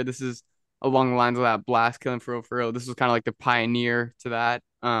right here. This is along the lines of that Blast Killing for Real. This was kind of like the pioneer to that.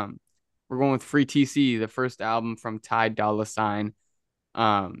 We're going with Free TC, the first album from Ty Dolla $ign.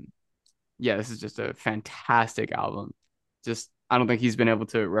 Yeah, this is just a fantastic album. Just, I don't think he's been able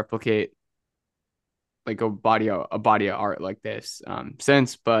to replicate like a body of art like this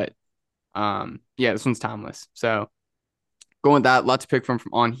since, but yeah, this one's timeless. So going with that, lots to pick from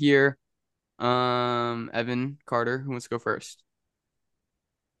on here. Evan, Carter, who wants to go first?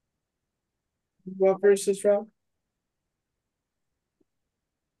 What first is from?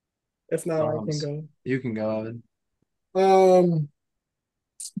 If not, I can go. You can go, Evan. I'm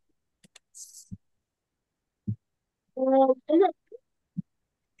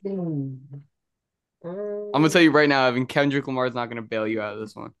gonna tell you right now, Evan, Kendrick Lamar's not gonna bail you out of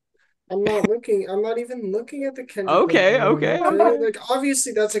this one. I'm not even looking at the Kendrick. Okay. Like,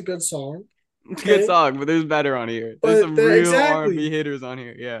 obviously that's a good song. It's a good song, but there's better on here. There's some real R&B hitters on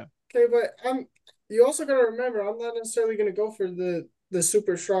here. Yeah. Okay, but you also gotta remember, I'm not necessarily gonna go for the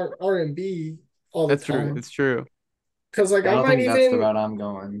super strong R&B all the time. That's true. Because like I don't think that's the route I'm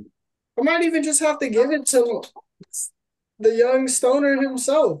going. I might even just have to give it to the young stoner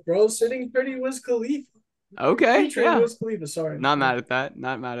himself, bro. Sitting Pretty Wiz Khalifa. Okay, yeah. Wiz Khalifa, sorry. Not mad at that.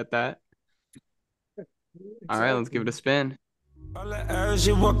 All right, let's give it a spin. All the hours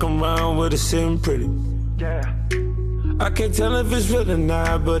you walk around with it seem pretty. Yeah. I can't tell if it's real or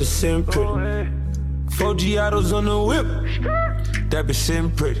not, but it seem pretty. 4 Giottos on the whip. That be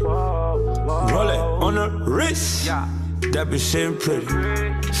seem pretty. Roll it on the wrist. That be seem pretty.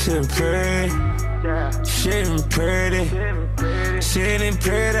 Seem pretty. Sitting pretty. Sitting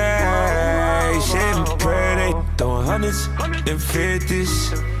pretty. Sitting pretty. Throwing hundreds and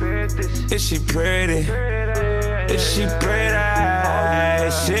 50s. Is she pretty? Is she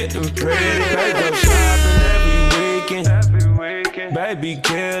pretty? Sitting pretty. They go shopping every weekend. Baby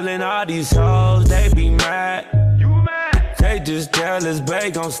killing all these hoes. They be mad. They just jealous. Bae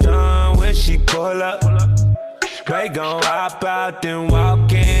gon' stun when she pull up. Bae gon' hop out, then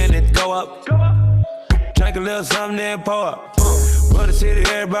walk in and go up. Drink a little something, then pour up. Run the city,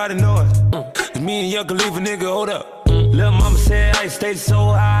 everybody know it. It's me and Young Khalifa, nigga, hold up. Lil' mama said I stay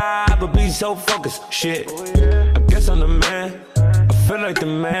so high, but be so focused. Shit, I guess I'm the man. I feel like the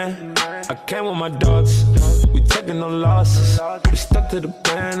man. I came with my dogs. We taking no losses. We stuck to the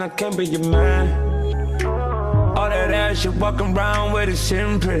plan. I can't be your man. All that ass you walking around with is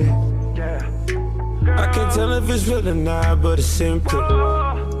sitting pretty. I can't tell if it's real or not, but it's simple.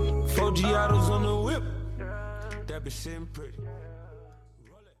 4 Giottos on the whip. That be sitting pretty.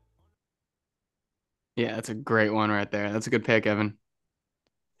 Yeah, that's a great one right there. That's a good pick, Evan.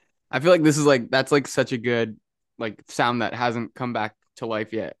 I feel like this is like that's like such a good like sound that hasn't come back to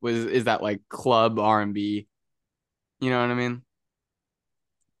life yet. Is that like club R&B? You know what I mean?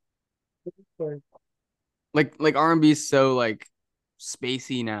 Like R&B is so like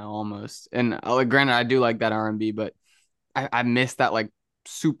spacey now almost. And like granted I do like that R&B, but I miss that like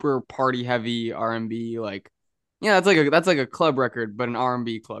super party heavy R&B like yeah, that's like a club record, but an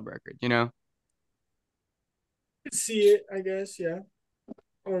R&B club record, you know? See it, I guess. Yeah.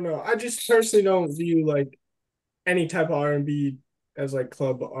 I don't know. I just personally don't view like any type of R&B as like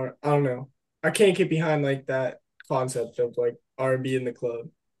club or I don't know. I can't get behind like that concept of like R&B in the club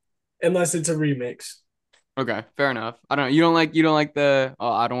unless it's a remix. Okay, fair enough. I don't know. You don't like the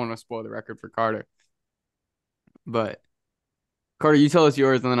oh, I don't want to spoil the record for Carter. But Carter, you tell us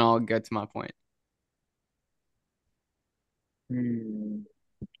yours and then I'll get to my point. I'm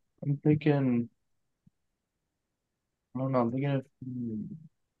thinking. I don't know. I'm thinking of.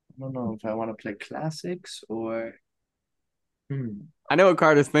 I don't know if I want to play classics or. I know what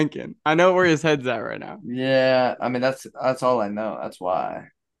Carter's thinking. I know where his head's at right now. Yeah, I mean that's all I know. That's why.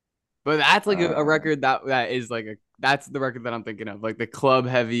 But that's like a record that is like that's the record that I'm thinking of, like the club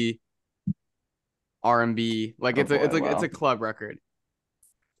heavy R&B. Like it's a club record.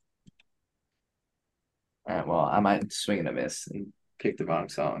 All right, well, I might swing and a miss and pick the wrong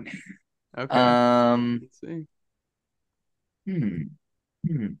song. Okay. Let's see.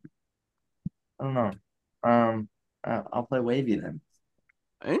 I don't know. I'll play Wavy then.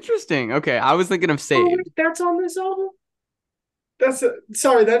 Interesting. Okay, I was thinking of Save. Oh, that's on this album.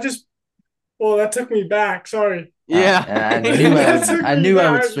 Sorry. That took me back. Sorry. Yeah, I knew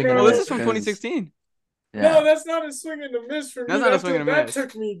I would swing and a miss. Well, this is from 2016. Yeah. No, that's not a swing and a miss for me. That's not a swing and a miss. That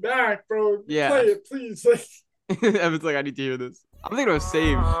took me back, bro. Yeah. Play it, please. Evan's like, I need to hear this. I'm thinking of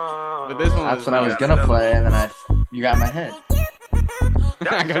Save, but this one. That's what I was gonna play, and then you got my head.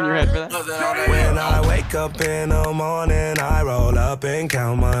 I got in your head for that. When I wake up in the morning, I roll up and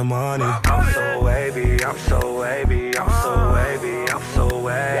count my money. I'm so wavy, I'm so wavy, I'm so wavy, I'm so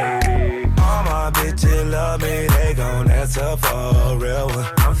wavy. All my bitches love me, they gon' answer for a real one.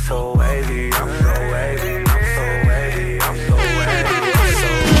 I'm so wavy, I'm so wavy, I'm so wavy, I'm so wavy, I'm so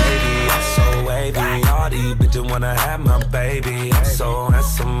wavy, I'm so wavy. All these bitches wanna have my baby. I'm so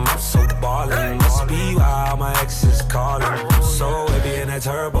handsome, I'm so ballin'. Must be why my exes callin'. I'm so wavy in that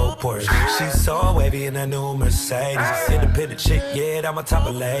turbo Porsche. She's so wavy in that new Mercedes. Independent chick, yeah, that my type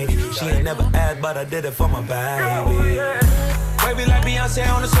of lady. She ain't never asked, but I did it for my baby. Wavy like Beyonce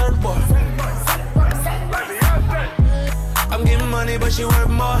on the surfboard. I'm getting money, but she worth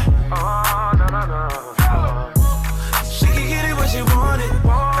more. She can get it, but she want it.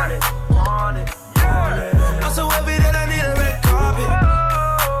 I'm so happy that I need a red carpet.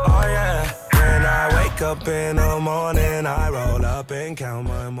 Oh yeah. When I wake up in the morning, I roll up and count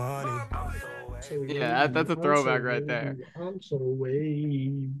my money. Yeah, that's a throwback right there. I'm so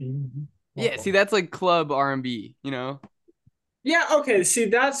wavy. Yeah, see, that's like club R&B, you know? Yeah, okay. See,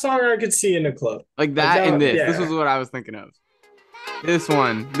 that song I could see in a club. Like that and this. Yeah. This was what I was thinking of. This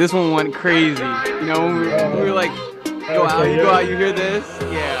one went crazy. You know, when we were like, go out, you hear this?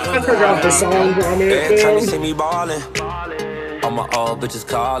 Yeah. I forgot the song on it. Every time you see me ballin', all my old bitches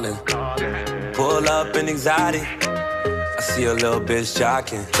calling. Pull up in anxiety. I see a little bitch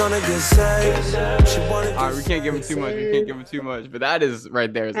jocking. Tryna get saved. Alright, we can't give him too much. But that is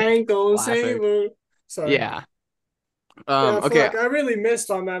right there. I ain't gonna save her. Sorry. Yeah. Okay. Like I really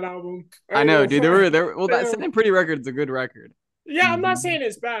missed on that album. I know, dude. There were well, that Sitting Pretty record's a good record. Yeah, I'm not saying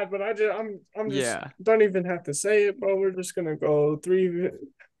it's bad, but I'm just don't even have to say it, bro. We're just gonna go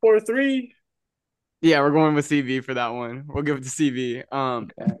 3-4-3. Yeah, we're going with CV for that one. We'll give it to CV.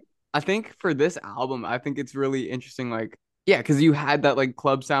 Okay. I think for this album, I think it's really interesting. Like, yeah, because you had that like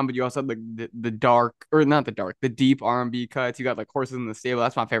club sound, but you also had like the dark, or not the dark, the deep R&B cuts. You got like Horses in the Stable.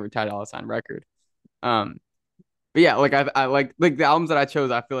 That's my favorite Ty Dolla $ign record. But yeah, like I like the albums that I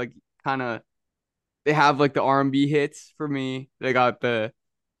chose. I feel like kind of they have like the R&B hits for me. They got the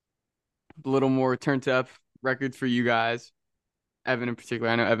little more turned up records for you guys. Evan in particular.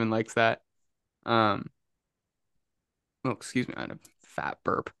 I know Evan likes that. Oh, excuse me. I had a fat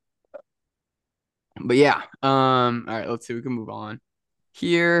burp. But yeah. All right, let's see. We can move on.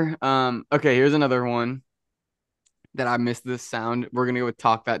 Here. Okay, here's another one that I missed this sound. We're gonna go with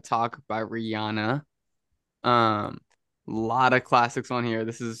Talk That Talk by Rihanna. Lot of classics on here.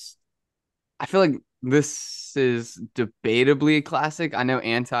 I feel like this is debatably a classic. I know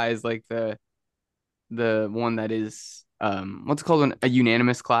Anti is like the one that is what's it called, a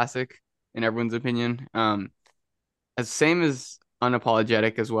unanimous classic. in everyone's opinion. As same as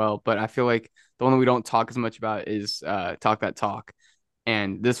Unapologetic as well, but I feel like the one that we don't talk as much about is Talk That Talk,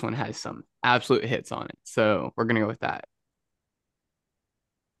 and this one has some absolute hits on it, so we're gonna go with that.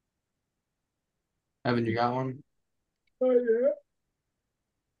 Evan, you got one? Oh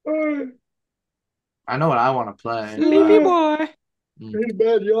yeah. I know what I want to play. Sleepy boy. Pretty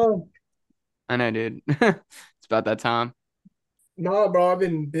bad, y'all. I know, dude. It's about that time. Nah, bro, I've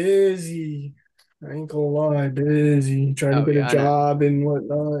been busy. I ain't gonna lie, busy trying to Oh get yeah, a I know. job and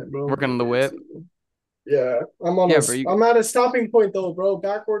whatnot, bro. Working on the whip. Yeah, Yeah, bro. I'm at a stopping point though, bro.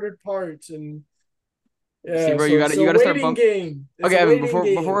 Back ordered parts and See, yeah, bro, so you it's gotta a start waiting bump. game. It's Okay, a Evan. waiting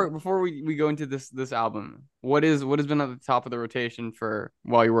game. Before we go into this album, what has been at the top of the rotation for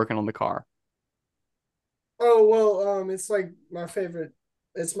while you're working on the car? Oh well, it's like my favorite.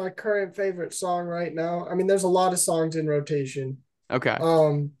 It's my current favorite song right now. I mean, there's a lot of songs in rotation. Okay.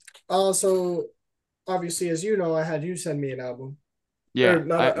 Also, obviously, as you know, I had you send me an album. Yeah. Or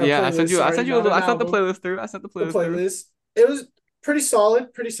not a I sent playlist. you. I Sorry, sent you a not little. an I sent the album. playlist through. I sent the The playlist through. playlist. It was pretty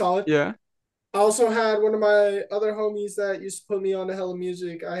solid. Pretty solid. Yeah. I also had one of my other homies that used to put me on to hella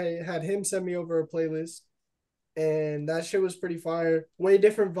music. I had him send me over a playlist, and that shit was pretty fire. Way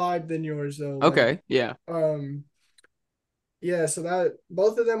different vibe than yours though. Okay. Like, Yeah. yeah. So that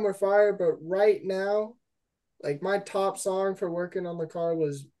both of them were fire, but right now, like my top song for working on the car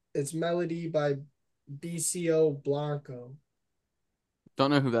was "It's Melody" by BCO Blanco.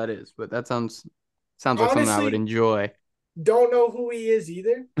 Don't know who that is, but that sounds like something I would Honestly, enjoy. don't know who he is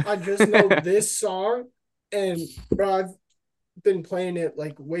either. I just know this song, and bro, I've been playing it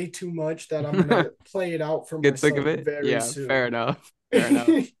like way too much that I'm gonna play it out for Get sick myself of it? very Yeah. soon. Fair enough. Fair enough.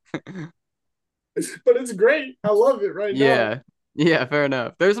 But it's great. I love it right now. Yeah. Yeah. Fair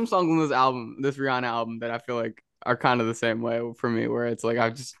enough. There's some songs on this album, this Rihanna album, that I feel like are kind of the same way for me, where it's like I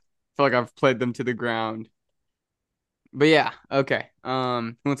just feel like I've played them to the ground. But yeah. Okay. Who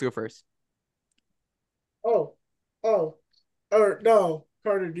wants to go first? Oh, or no,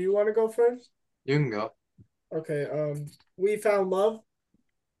 Carter, do you want to go first? You can go. Okay. We Found Love.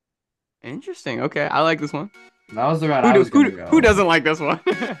 Interesting. Okay, I like this one. That was the route I was gonna go. Who doesn't like this one?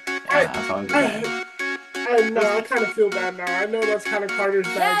 I kind of feel bad now. I know that's kind of Carter's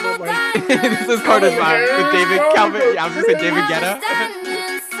bag, but like this is Carter's vibe with David Calvin. Yeah, I was gonna say David Guetta.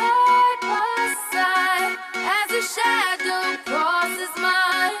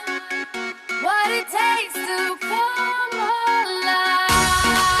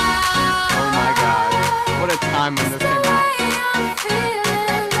 Oh my God, what a time when this came out. I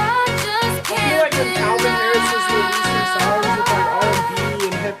feel like when Calvin Harris was releasing songs with like R&B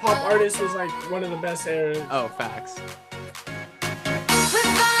and hip hop artists was like one of the best eras. Oh, facts.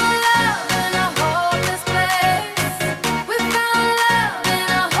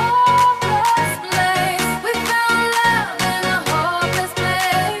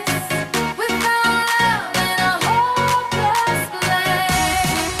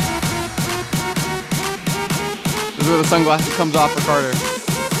 This is where the sunglasses comes off for Carter.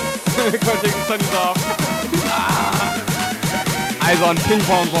 Carter takes the sunglasses off. Eyes on ping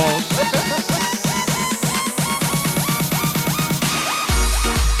pong balls.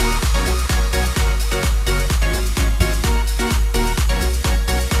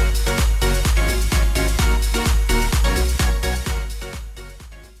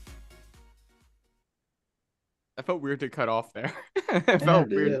 I felt weird to cut off there. It felt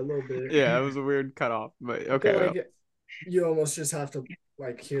weird. Yeah, a little bit. Yeah, it was a weird cut off, but I okay. feel like you almost just have to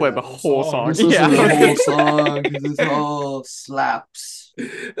like hear Play that the whole song. Listen to the whole song because it's all slaps.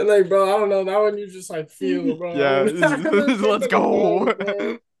 And like, bro, I don't know that one. You just like feel, bro. Yeah, let's go.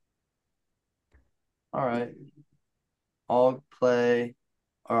 All right, I'll play,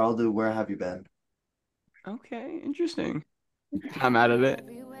 or I'll do "Where Have You Been." Okay, interesting. I'm out of it.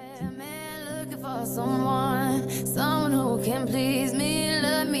 For someone who can please me,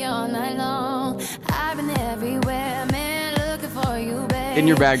 love me all night long. I've been everywhere, man, looking for you, babe. In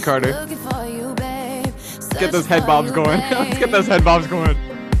your bag, Carter. Looking for you, babe. Let's get those head bobs going. Let's get those head bobs going.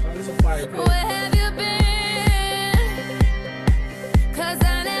 Where have you been? 'Cause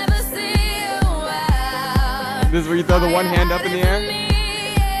I never see you out. This is where you throw the one hand up in the air.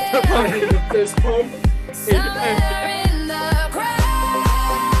 Fist pump.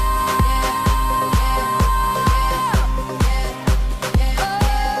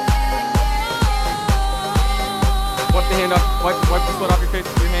 Wipe the hand off. Wipe the sweat off your face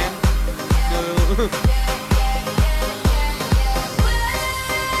with your hand.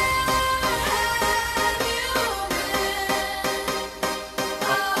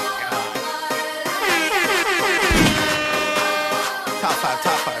 Top five,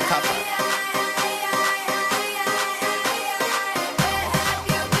 top five, top five.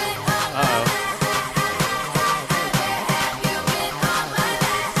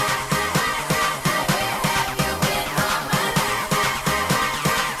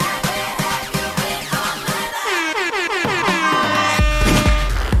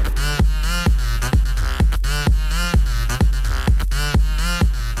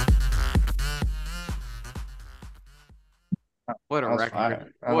 What a That was record.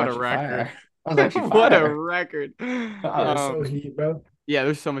 fire. That was What a actually record. fire. That was actually What a fire. record. So heat, bro. Yeah,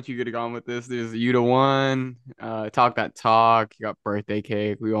 there's so much you could have gone with this. There's You to One, Talk That Talk. You got Birthday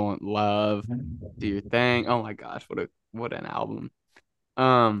Cake. We All Want Love. Do Your Thing. Oh my gosh, what an album.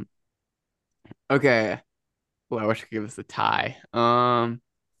 Okay. Well, I wish I could give us a tie.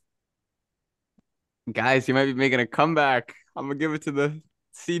 Guys, you might be making a comeback. I'm gonna give it to the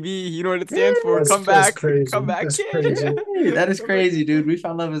CB. You know what it stands for? That's crazy. Comeback That's kid. crazy. Hey, that is crazy, dude. We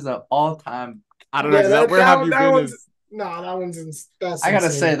Found Love is an all-time. I don't know. Where have you been? That one's that's I gotta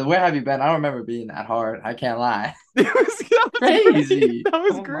insane. say, the Where Have You Been? I don't remember being that hard. I can't lie. That was Crazy. That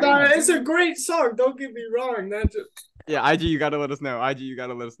was great. Nah, it's a great song. Don't get me wrong. That just... Yeah, IG, you gotta let us know. IG, you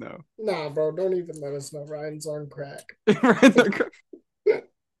gotta let us know. Nah, bro, don't even let us know. Ryan's on crack. Ryan's on crack.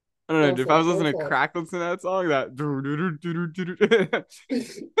 I don't know, dude. If I was listening to crack, listen to that song,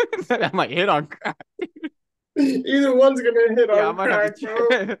 that might hit on crack. Either one's gonna hit Yeah, on crack, bro.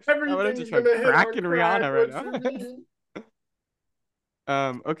 Everything's gonna hit crack on and crack. Rihanna right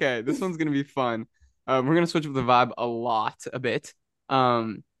now. Okay, this one's gonna be fun. We're gonna switch up the vibe a bit.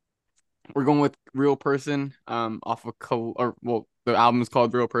 We're going with Real Person, off of the album is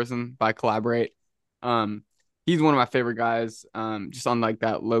called Real Person by Collaborate. He's one of my favorite guys, just on like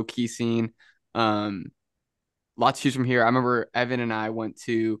that low key scene. Lots to choose from here. I remember Evan and I went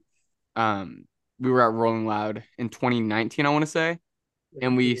to, we were at Rolling Loud in 2019, I want to say,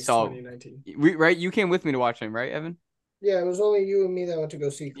 and we saw, 2019. right? You came with me to watch him, right, Evan? Yeah, it was only you and me that went to go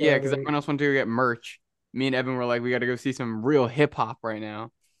see. Yeah, because everyone else wanted to get merch. Me and Evan were like, we got to go see some real hip hop right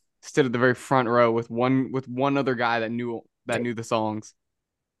now. Stood at the very front row with one other guy that knew the songs.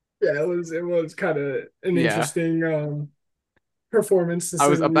 Yeah, it was kind of an interesting performance. I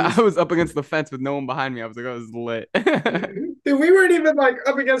was up against the fence with no one behind me. I was like, I was lit. Dude, we weren't even like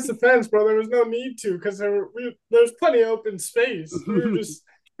up against the fence, bro. There was no need to because there's plenty of open space. We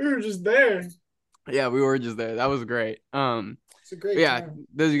were just there. Yeah, we were just there. That was great. It's a great time.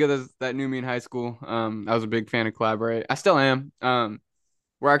 Those of you guys that knew me in high school, I was a big fan of Collaborate. I still am.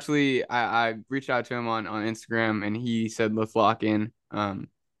 We're actually I reached out to him on Instagram and he said let's lock in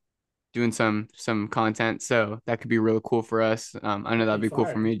doing some content, so that could be really cool for us. I know that'd be cool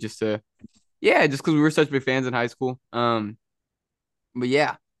for me just because we were such big fans in high school. But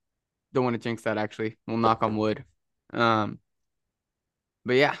yeah, don't want to jinx that. Actually, we'll knock on wood. But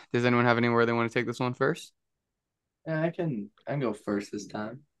yeah, does anyone have anywhere they want to take this one first? Yeah, I can go first this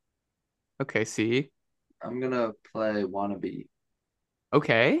time. Okay, see, I'm gonna play Wannabe.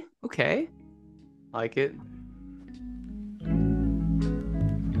 Okay, like it.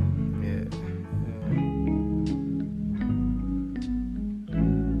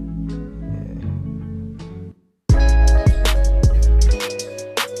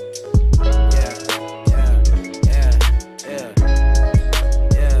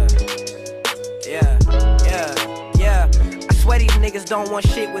 Niggas don't want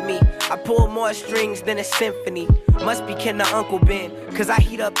shit with me. I pull more strings than a symphony. Must be kin to Uncle Ben, cause I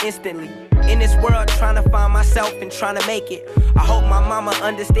heat up instantly. In this world, trying to find myself and trying to make it. I hope my mama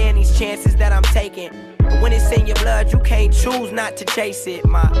understand these chances that I'm taking. But when it's in your blood, you can't choose not to chase it.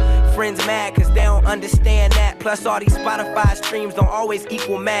 My friends mad cause they don't understand that. Plus all these Spotify streams don't always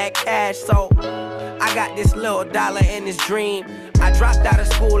equal mad cash. So I got this little dollar in this dream. I dropped out of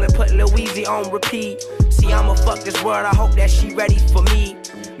school and put Lil Weezy on repeat. See, I'ma fuck this world, I hope that she ready for me.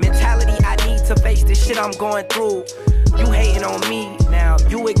 Mentality, I need to face the shit I'm going through. You hating on me, now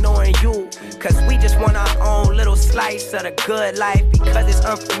you ignoring you. Cause we just want our own little slice of the good life. Because it's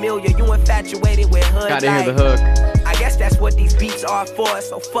unfamiliar, you infatuated with hood life. Gotta hear the hook. I guess that's what these beats are for,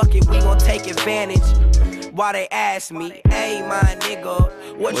 so fuck it, we gon' take advantage. While they ask me, hey my nigga,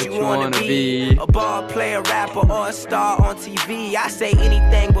 what you wanna be? A ball player, rapper, or a star on TV? I say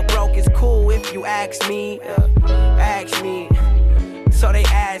anything but broke is cool if you ask me. Ask me. So they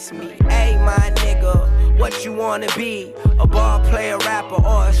ask me, hey my nigga, what you wanna be? A ball player, rapper,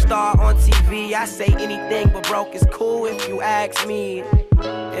 or a star on TV? I say anything but broke is cool if you ask me.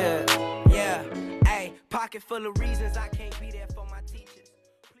 Yeah, hey, pocket full of reasons I can't be there for my teachers.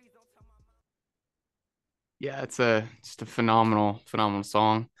 Yeah, it's just a phenomenal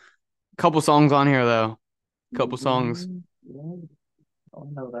song. Couple songs on here though. Couple songs. I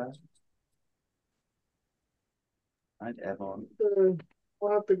don't know that. I'd have on.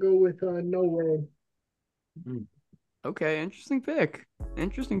 We'll have to go with No Way. Okay, interesting pick. Yeah.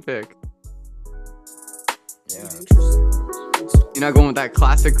 You're not going with that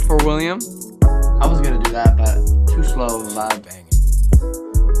classic for William? I was gonna do that, but too slow of a vibe.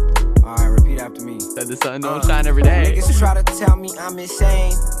 Alright, repeat after me. Said the sun don't shine every day. Niggas try to tell me I'm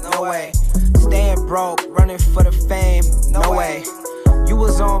insane. No way. Staying broke, running for the fame. No way. You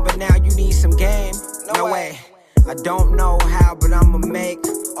was on, but now you need some game. No way. I don't know how, but I'ma make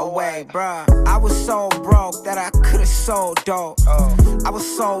a way, bruh. I was so broke that I could've sold dope. I was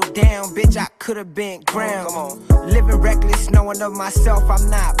so down, bitch, I could've been ground. Living reckless, knowing of myself, I'm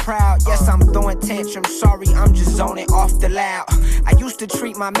not proud. Yes, I'm throwing tantrums, sorry, I'm just zoning off the loud. I used to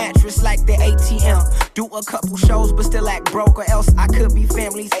treat my mattress like the ATM. Do a couple shows, but still act broke, or else I could be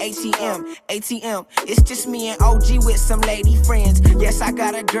family's ATM. ATM, it's just me and OG with some lady friends. Yes, I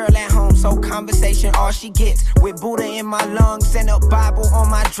got a girl at home, so conversation all she gets. With Buddha in my lungs and a Bible on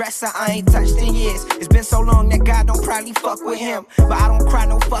my dresser, I ain't touched in years. It's been so long that God don't probably fuck with him, but I don't cry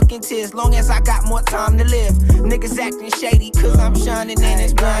no fucking tears, long as I got more time to live. Niggas acting shady, cause I'm shining and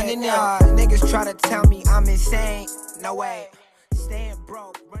it's blinding them. Niggas try to tell me I'm insane, no way. Staying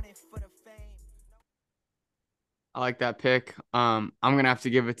broke, running for the fame. I like that pick. I'm gonna have to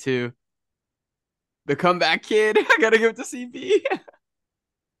give it to the comeback kid. I gotta give it to CB.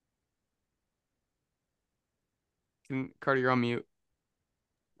 Carter, you're on mute.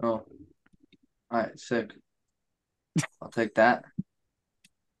 Oh. All right, sick. I'll take that. I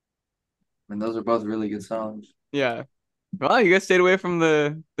mean, those are both really good songs. Yeah. Well, you guys stayed away from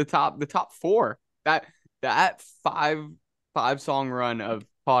the top four. That five song run of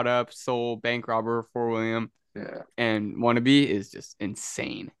Caught Up, Soul, Bank Robber, For William, and Wannabe is just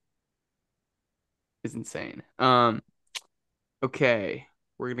insane. It's insane. Okay.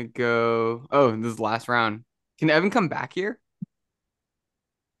 We're gonna go. Oh, this is the last round. Can Evan come back here?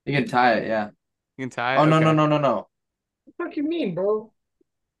 You can tie it, yeah. You can tie it? Oh, no, okay. no. What the fuck you mean, bro?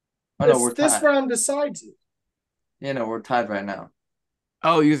 Oh, no, we're tied. This round decides it. Yeah, no, we're tied right now.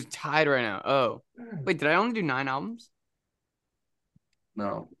 Oh, you guys are tied right now. Oh. Wait, did I only do 9 albums?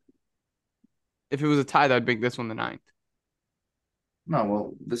 No. If it was a tie, that would make this one the 9th. No,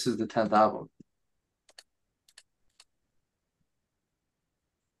 well, this is the 10th album.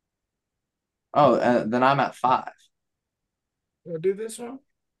 Oh, then I'm at 5. I'll do this one.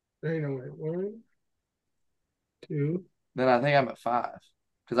 There ain't no way. 1, 2. Then I think I'm at 5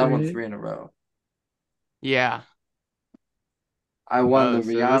 because I won 3 in a row. Yeah. I won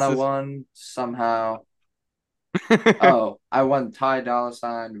the Rihanna one somehow. Oh, I won Ty Dolla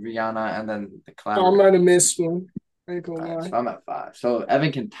 $ign, Rihanna, and then the Cloud. I might have missed one. Ain't gonna lie. So I'm at 5. So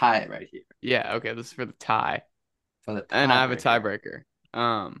Evan can tie it right here. Yeah. Okay. This is for the tie. For the and I have a tiebreaker.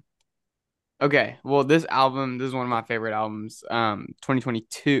 Okay. Well, this is one of my favorite albums.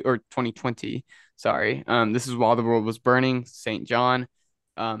 2022 or 2020. Sorry. This is While the World Was Burning, St. John.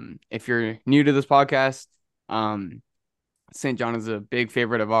 If you're new to this podcast, St. John is a big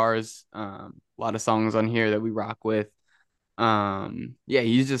favorite of ours. A lot of songs on here that we rock with. Yeah,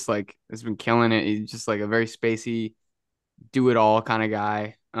 he's just like has been killing it. He's just like a very spacey, do it all kind of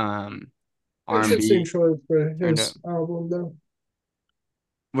guy. R&B. Interesting choice for his album though.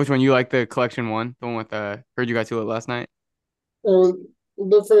 Which one you like? The collection one, the one with Heard You Got Too Late Last Night. Oh,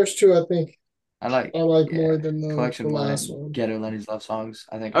 the first two I think I like more than the collection last one. Ghetto Lenny's love songs.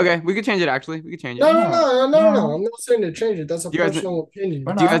 I think. Okay, we could change it. Actually, we could change it. No. I'm not saying to change it. That's a personal opinion.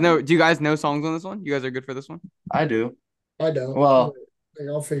 Do you guys know songs on this one? You guys are good for this one? I do. I don't. Well,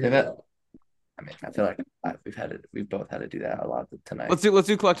 I'll figure it out. I mean, I feel like we've both had to do that a lot tonight. Let's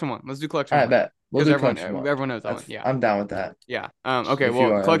do collection one. Let's do collection one. I bet. We'll do everyone knows that one. Yeah. I'm down with that. Yeah. Okay.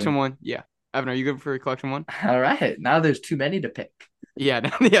 Well, collection one. Yeah. Evan, are you good for collection one? All right. Now there's too many to pick. Yeah.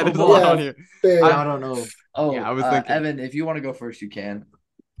 There's a lot on here. I don't know. Oh, yeah. I was thinking. Evan, if you want to go first, you can.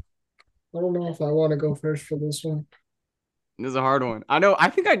 I don't know if I want to go first for this one. This is a hard one. I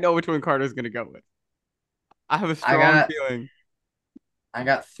think I know which one Carter's gonna go with. I have a strong feeling. I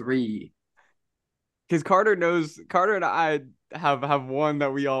got 3. Because Carter and I have one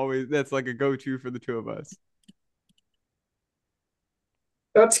that's like a go-to for the two of us.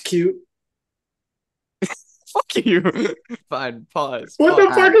 That's cute. Fuck you. Fine, pause. What the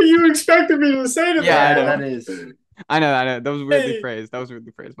fuck are you expecting me to say to that? Yeah, that is. I know. That was weirdly phrased.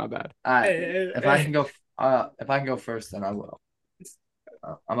 My bad. If I can go first, then I will.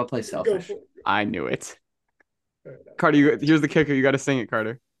 I'm gonna play selfish. I knew it. Carter, here's the kicker. You got to sing it,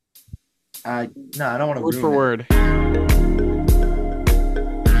 Carter. No, I don't want to. Word for word.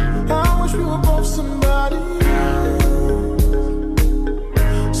 I wish we were both somebody else,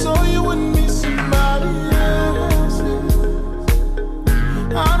 so you wouldn't be somebody else.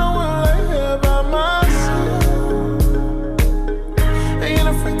 I don't want to lay here by myself. Ain't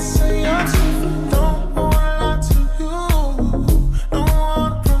afraid to say I'm sorry. Don't want to lie to you. Don't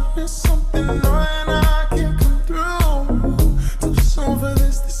want to promise something knowing I can't come through. Too soon for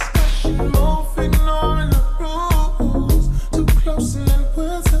this discussion. Both ignoring the rules. Too close and then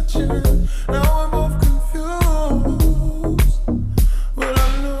we're touching.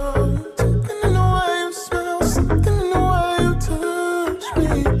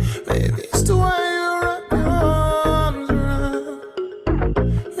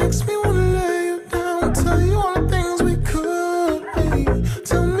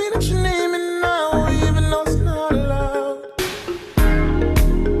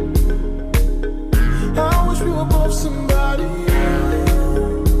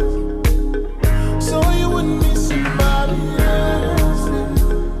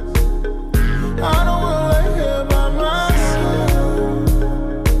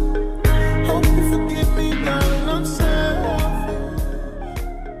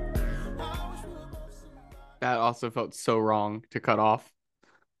 That also felt so wrong to cut off.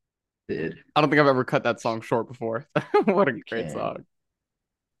 Did. I don't think I've ever cut that song short before. What a great Can't. song.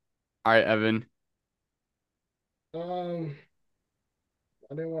 All right, Evan. I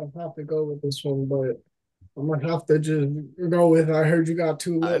didn't want to have to go with this one, but I'm gonna have to just go with I Heard You Got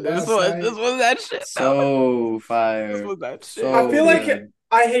Too Lit This Last Night. was that shit. So fire. This was that shit. So I feel like good.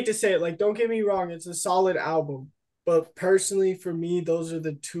 I hate to say it, like, don't get me wrong, it's a solid album. But personally, for me, those are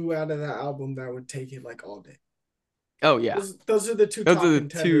the two out of that album that would take it like all day. Oh yeah. Those are the two Those top are the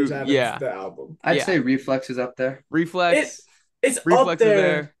contenders two, out yeah. of the album. I'd say Reflex is up there. Reflex. It's Reflex up is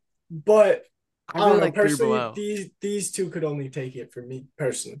there, but I don't really know, like Three personally, Below. these two could only take it for me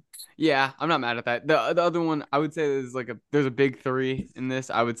personally. Yeah, I'm not mad at that. The other one, I would say there's a big three in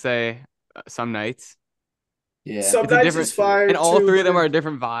this. I would say Some Nights. Yeah. Some It's a Nights different, is fire and all too, three of them but are a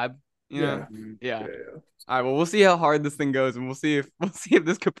different vibe. You know? Yeah. All right. Well, we'll see how hard this thing goes, and we'll see if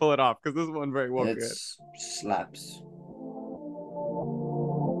this could pull it off, because this one very well could. Slaps.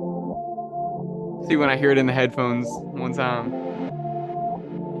 See when I hear it in the headphones one time.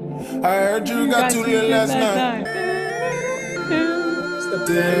 I heard you got too lit last night.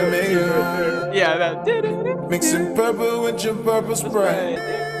 Damn, man. Yeah, that. Mixing purple with your purple spray.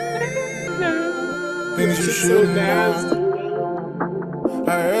 Things you should know.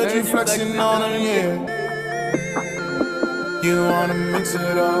 I heard you flexing on them, yeah. You wanna mix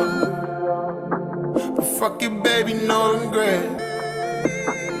it up, but fuck it, baby, know them great.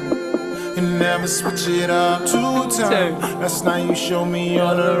 You never switch it up 2 times. Last night you showed me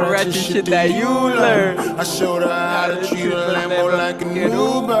all the ratchet shit that you learned. I showed her how to treat a Lambo like an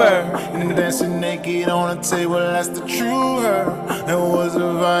Uber, and dancing naked on a table, that's the true her. It was a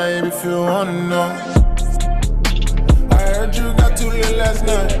vibe if you wanna know. I heard you got too lit last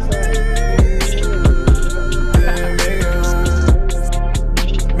night. Damn, nigga.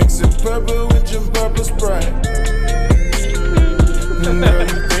 Mixing purple with your purple Sprite. Girl,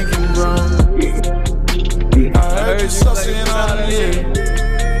 you thinking wrong. I heard you sussing on it.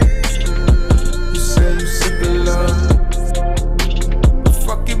 You say you sick of love.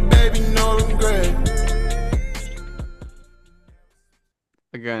 Fuck it, baby, know them great.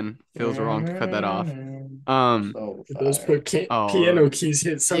 Again, feels wrong to cut that off. Those piano keys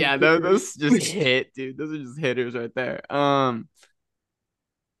hit something. Yeah, those just hit, dude. Those are just hitters right there. Oh,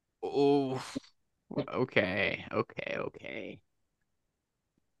 okay. I'm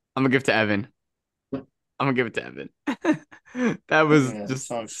gonna give it to Evan. That was that just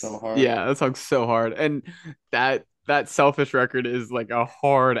song's so hard. Yeah, that song's so hard, and that Selfish record is like a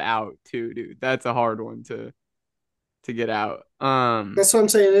hard out too, dude. That's a hard one to get out. That's what I'm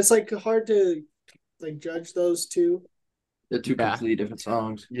saying. It's like hard to like judge those two. They're two completely different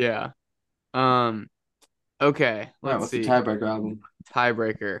songs. Yeah. Okay. Let's see. What's the tiebreaker album?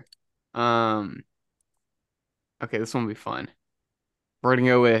 Tiebreaker. Okay, this one will be fun. We're gonna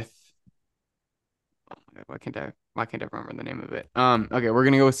go with. Oh my God, why can't I remember the name of it? Okay, we're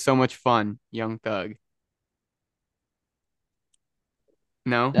gonna go with So Much Fun, Young Thug.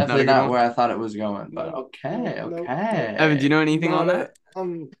 No, definitely not where I thought it was going, but okay. Evan, do you know anything on that?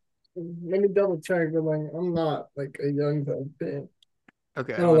 Let me double check, but like I'm not like a Young Thug fan.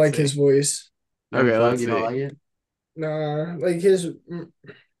 Okay, I don't like his voice. Okay, let's see. You don't like it? Nah, like his.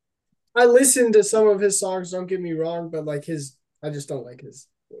 I listened to some of his songs. Don't get me wrong, but like I just don't like his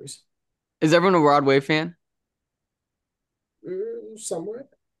voice. Is everyone a Rod Wave fan? Somewhat.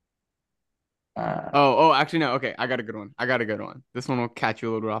 Actually no. Okay, I got a good one. This one will catch you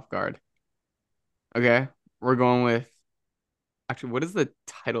a little bit off guard. Okay, we're going with. Actually, what is the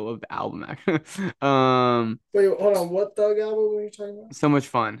title of the album? Actually, Wait, hold on. What Thug album were you talking about? So Much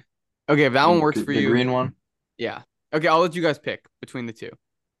Fun. Okay, if that one works for you, the green one. Yeah. Okay, I'll let you guys pick between the two.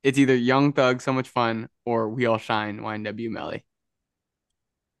 It's either Young Thug, So Much Fun, or We All Shine, YNW Melly.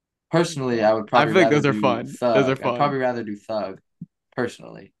 Personally, I would probably. I feel like those are fun. Thug. Those are fun. I'd probably rather do Thug.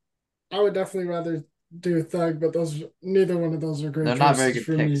 Personally, I would definitely rather do Thug, but neither one of those are great. They're not very good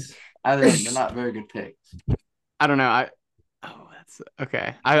picks. Either of them, they're not very good picks. I don't know. That's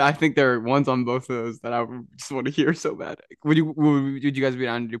okay. I think there are ones on both of those that I just want to hear so bad. Would you guys be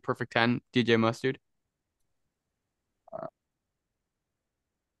down to do Perfect 10, DJ Mustard?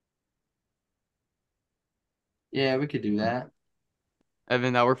 Yeah, we could do that.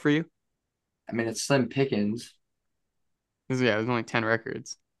 Evan, that work for you? I mean, it's slim pickings. There's only 10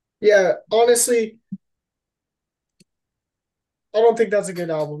 records. Yeah, honestly, I don't think that's a good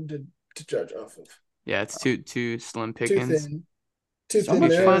album to judge off of. Yeah, it's too slim pickings. Too thin.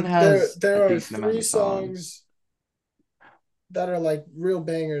 There are 3 songs that are like real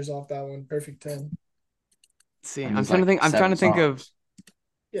bangers off that one. Perfect 10. See, I'm trying to think of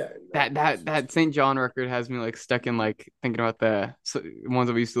Yeah. That St. John record has me like stuck in like thinking about the ones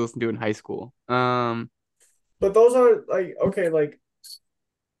that we used to listen to in high school. But those are like okay, like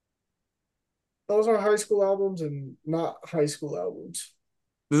those are high school albums and not high school albums.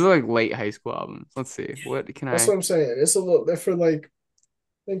 These are like late high school albums. Let's see. What can That's I? what I'm saying. It's a little they're for like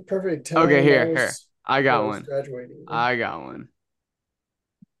I think Perfect 10. Okay, here. I got one. Graduating. I got one.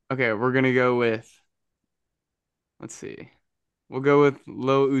 Okay, we're gonna go with. Let's see. We'll go with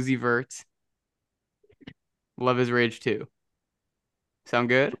Lil Uzi Vert. Love Is Rage 2. Sound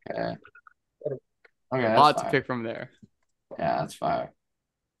good? Okay. Okay, a lot to pick from there. Yeah, that's fire.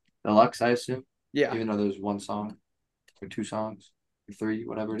 Deluxe, I assume. Yeah. Even though there's one song, or two songs, or three,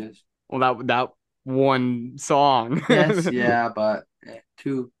 whatever it is. Well, that one song. Yes, yeah, but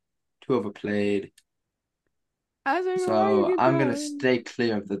two overplayed. So I'm gonna stay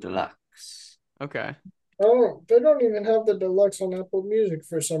clear of the deluxe. Okay. Oh, they don't even have the deluxe on Apple Music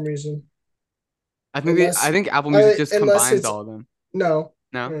for some reason. I think Apple Music just combines all of them. No.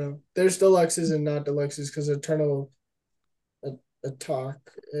 No. There's deluxes and not deluxes because Eternal Attack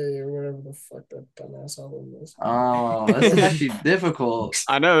or whatever the fuck that dumbass album is. Oh, this is actually difficult.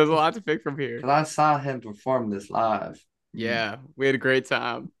 I know there's a lot to pick from here. Because I saw him perform this live. Yeah, we had a great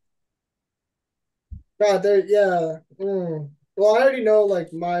time. God, yeah. Well, I already know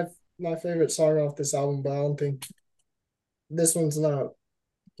like my favorite song off this album, but I don't think this one's not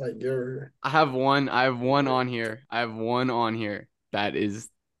like your. I have one on here. That is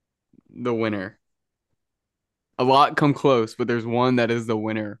the winner. A lot come close, but there's one that is the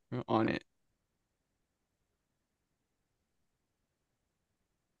winner on it.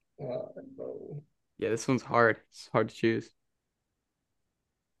 Yeah, this one's hard. It's hard to choose.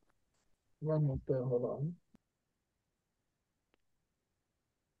 Hold on.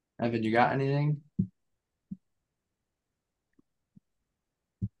 Evan, you got anything?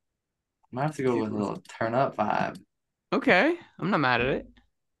 I might have to go with a little turn up vibe. Okay, I'm not mad at it.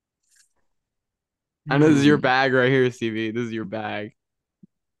 I know this is your bag right here, Stevie. This is your bag.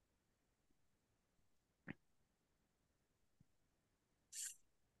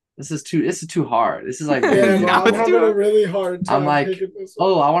 This is too hard. This is like I'm having a really hard time. I'm like,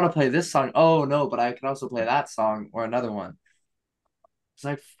 oh, I want to play this song. Oh no, but I can also play that song or another one.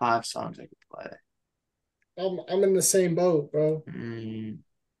 There's like 5 songs I could play. I'm in the same boat, bro.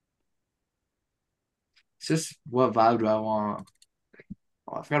 It's just what vibe do I want?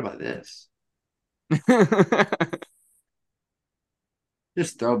 Oh, I forgot about this.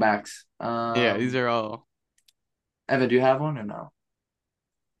 Just throwbacks. Yeah, these are all. Evan, do you have one or no?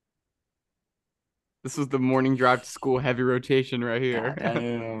 This was the morning drive to school heavy rotation right here.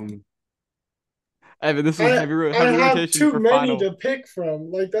 Damn. Evan, this was heavy rotation. I have too many to pick from.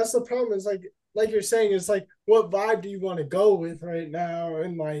 Like that's the problem. Is like you're saying, it's like what vibe do you want to go with right now?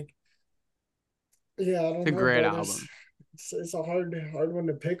 And like, yeah, I don't know. It's a great album. It's a hard one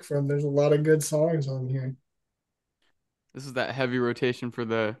to pick from. There's a lot of good songs on here. This is that heavy rotation for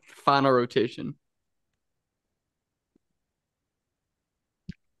the final rotation.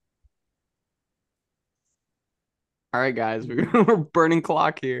 All right, guys, we're burning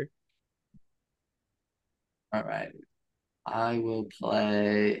clock here. All right, I will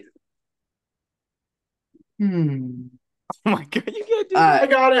play. Oh my god, you can't do that. I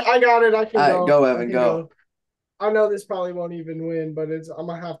got it. I can go. Go, Evan, go. I know this probably won't even win, but I'm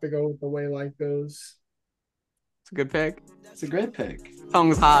gonna have to go with The Way Like Those. It's a good pick. It's a great pick.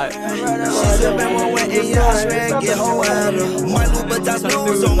 Song's hot. My Louboutin's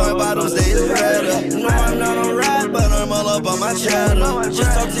nose on my bottles, they is redder. No, I'm not on ride, but I'm all up on my cheddar.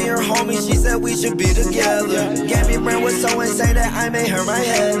 Just talked to your homie, she said we should be together. Gabby Brand was so insane that I made her my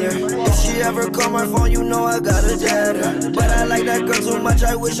header. If she ever call my phone, you know I got a jetter. But I like that girl too much,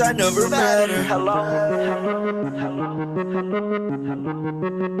 I wish I never met her.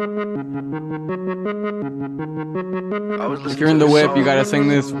 If you're in the whip, you gotta sing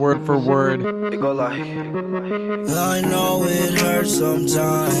this word for word. It go like, I know it hurts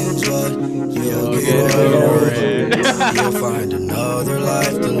sometimes, but you'll get over it. You'll find another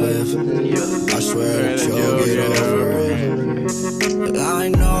life to live. I swear that you'll get over it. I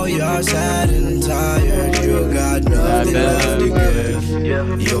know you're sad and tired. You got nothing left to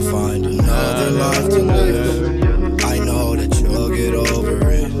give. You'll find another life to live. I know that you'll get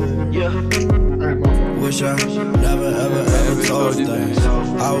over it. Wish I never ever told you things.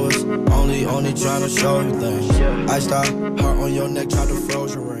 I was only trying to show you things. I stopped heart on your neck, tried to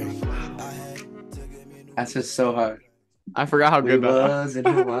froze your ring. That's just so hard. I forgot how good that was.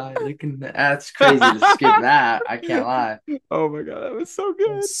 That's crazy to skip that. I can't lie. Oh my god, that was so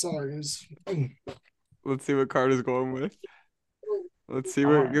good. Songs. Let's see what card is going with. Let's see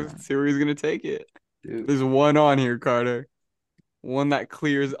where he's gonna take it. Dude. There's one on here, Carter. One that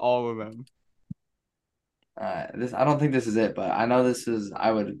clears all of them. I don't think this is it, but I know this is.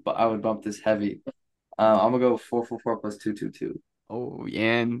 I would bump this heavy. I'm gonna go 444 plus 222. Oh,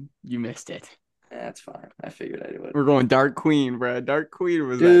 and you missed it. Yeah, that's fine. I figured I would. We're going Dark Queen, bro. Dark Queen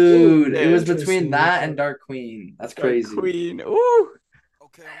was dude. It was between that and Dark Queen. That's crazy. Dark Queen. Ooh.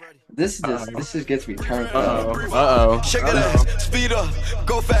 Okay, I'm ready. This just gets me turned up. Shake that ass, speed up,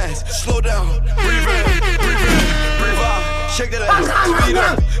 go fast, slow down, breathe in, breathe out. Shake that ass, speed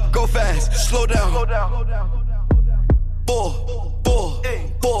up, go fast, slow down. Bull.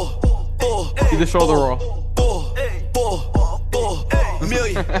 Do the shoulder roll.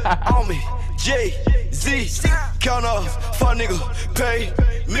 Million on me, Jay-Z, count off, fuck nigga, pay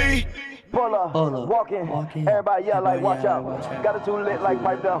me. Pull up, walking. Everybody yell like, watch out. Got it too lit like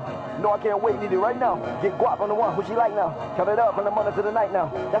pipe down. No, I can't wait, need it right now. Get guap on the one, who she like now. Count it up from the morning to the night now.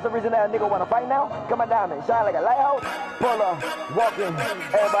 That's the reason that a nigga wanna fight now. Come on down and shine like a lighthouse. Pull up, walking.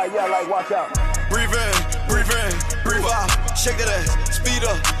 Everybody yell like, watch out. Breathe in, breathe out. Shake that ass, speed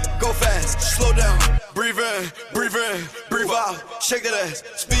up, go fast, slow down. Breathe in, breathe out. Shake that ass,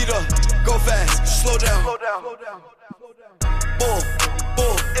 speed up, go fast, slow down. Bull.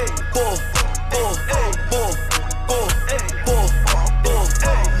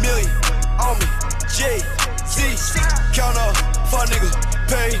 Million on me, Jay-Z, count up, fuck nigga,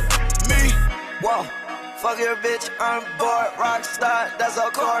 pay me. Whoa, fuck your bitch, I'm bored, rock star, that's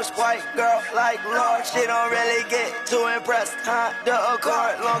of course. White girl like Lord, she don't really get too impressed. The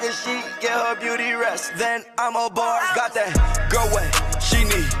Accord, long as she get her beauty rest, then I'm aboard. Got that girl wet, she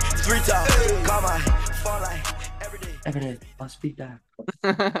need 3 times. Call my phone like every day, I'll speak that.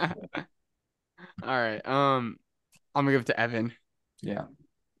 All right. I'm gonna give it to Evan. Yeah.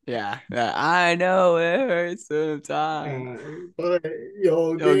 I know it hurts sometimes, but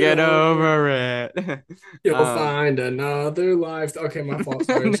you'll get over it. You'll find another life. Okay, my fault.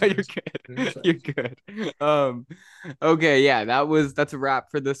 Sorry. No, you're good. Okay, yeah, that's a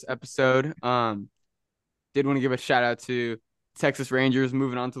wrap for this episode. Did want to give a shout out to Texas Rangers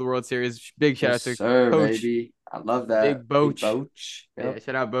moving on to the World Series. Big shout out to Coach. Baby. I love that. Big Boach. Yep. Yeah,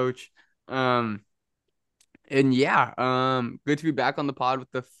 shout out Boach. And yeah, good to be back on the pod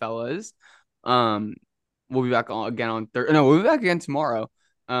with the fellas. We'll be back again on Thursday. No, we'll be back again tomorrow.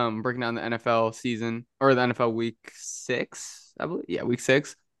 Breaking down the NFL season or the NFL week 6, I believe. Yeah, week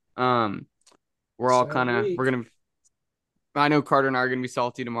 6. We're all I know Carter and I are gonna be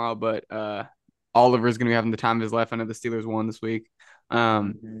salty tomorrow, but Oliver's gonna be having the time of his life. I know the Steelers won this week.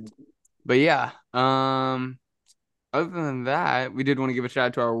 But yeah, other than that, we did want to give a shout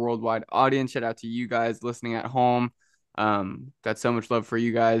out to our worldwide audience. Shout out to you guys listening at home. Got so much love for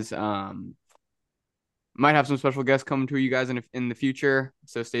you guys. Might have some special guests coming to you guys in the future,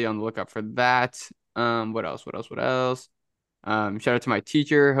 so stay on the lookout for that. What else? Shout out to my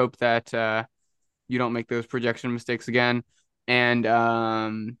teacher. Hope that you don't make those projection mistakes again. And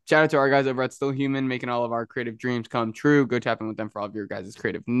shout out to our guys over at Still Human, making all of our creative dreams come true. Go tap in with them for all of your guys'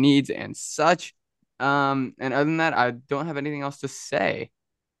 creative needs and such. And other than that, I don't have anything else to say.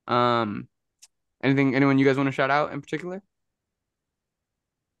 Anyone you guys want to shout out in particular?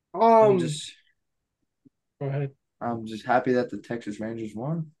 Go ahead. I'm just happy that the Texas Rangers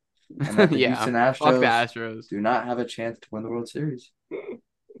won. And that the Houston Astros, fuck the Astros do not have a chance to win the World Series.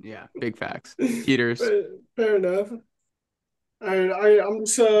 Yeah, big facts. Peters. Fair enough. All right, I'm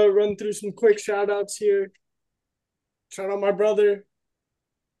just run through some quick shout outs here. Shout out my brother.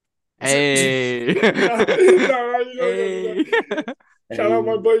 Hey. Hey. Shout out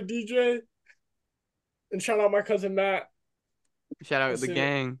my boy DJ. And shout out my cousin Matt. Shout out the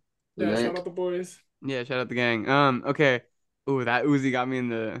gang. Yeah, shout out the boys. Yeah, shout out the gang. Okay. Ooh, that Uzi got me in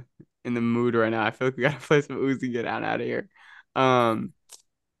the mood right now. I feel like we gotta play some Uzi, get out of here.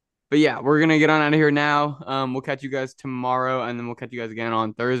 But yeah, we're gonna get on out of here now. We'll catch you guys tomorrow, and then we'll catch you guys again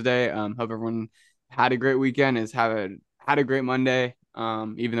on Thursday. Hope everyone had a great weekend, had a great Monday.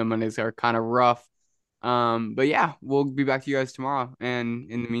 Even though Mondays are kind of rough. But yeah, we'll be back to you guys tomorrow. And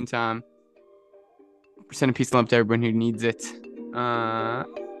in the meantime, send a peace and love to everyone who needs it. Gotta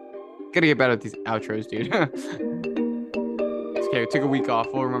get better at these outros, dude. It's okay, took a week off.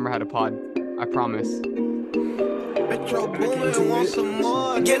 We'll remember how to pod. I promise. Metro Boomin, want some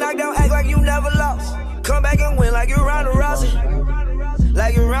more. Get knocked down, act like you never lost. Come back and win like you're Ronda Rousey.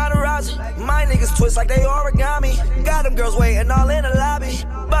 Like you're Ronda Rousey. My niggas twist like they origami. Got them girls waiting all in the lobby.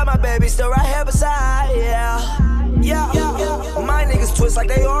 But my baby still right here beside, yeah. My niggas twist like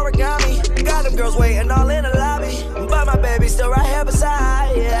they origami. Got them girls waiting all in the lobby. But my baby still right here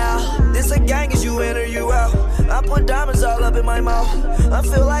beside, yeah. This a gang as you in or you out. I put diamonds all up in my mouth. I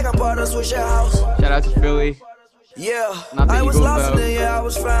feel like I'm part of Swisher House. Shout out to Philly. Yeah, Not the I was Eagles, lost though. and then yeah, I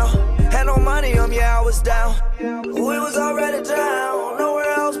was found. Had no money on me, yeah, I was down. We was already down, nowhere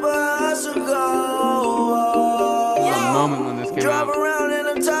else but us to go. What a moment when this came Drive out. around in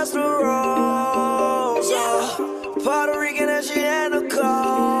a Testarossa. Puerto Rican and she had the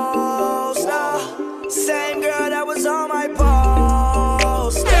coast. Same girl that was on my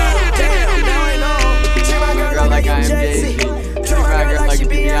post. Damn, now I know. Treat my girl like I am Jay-Z. Treat my girl like she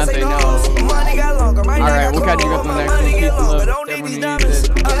Beyonce knows. Money got longer, my Alright, we'll catch you guys on the next one. Peace and love. Everyone needs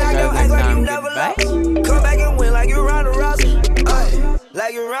it. Act like you never lost. Come back and win like you Ronda Rousey.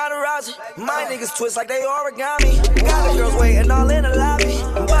 Like you Ronda Rousey. My niggas twist like they origami. Got the girls waiting all in the lobby.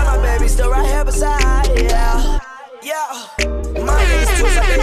 But my baby still right here beside. Yeah. My niggas twist like they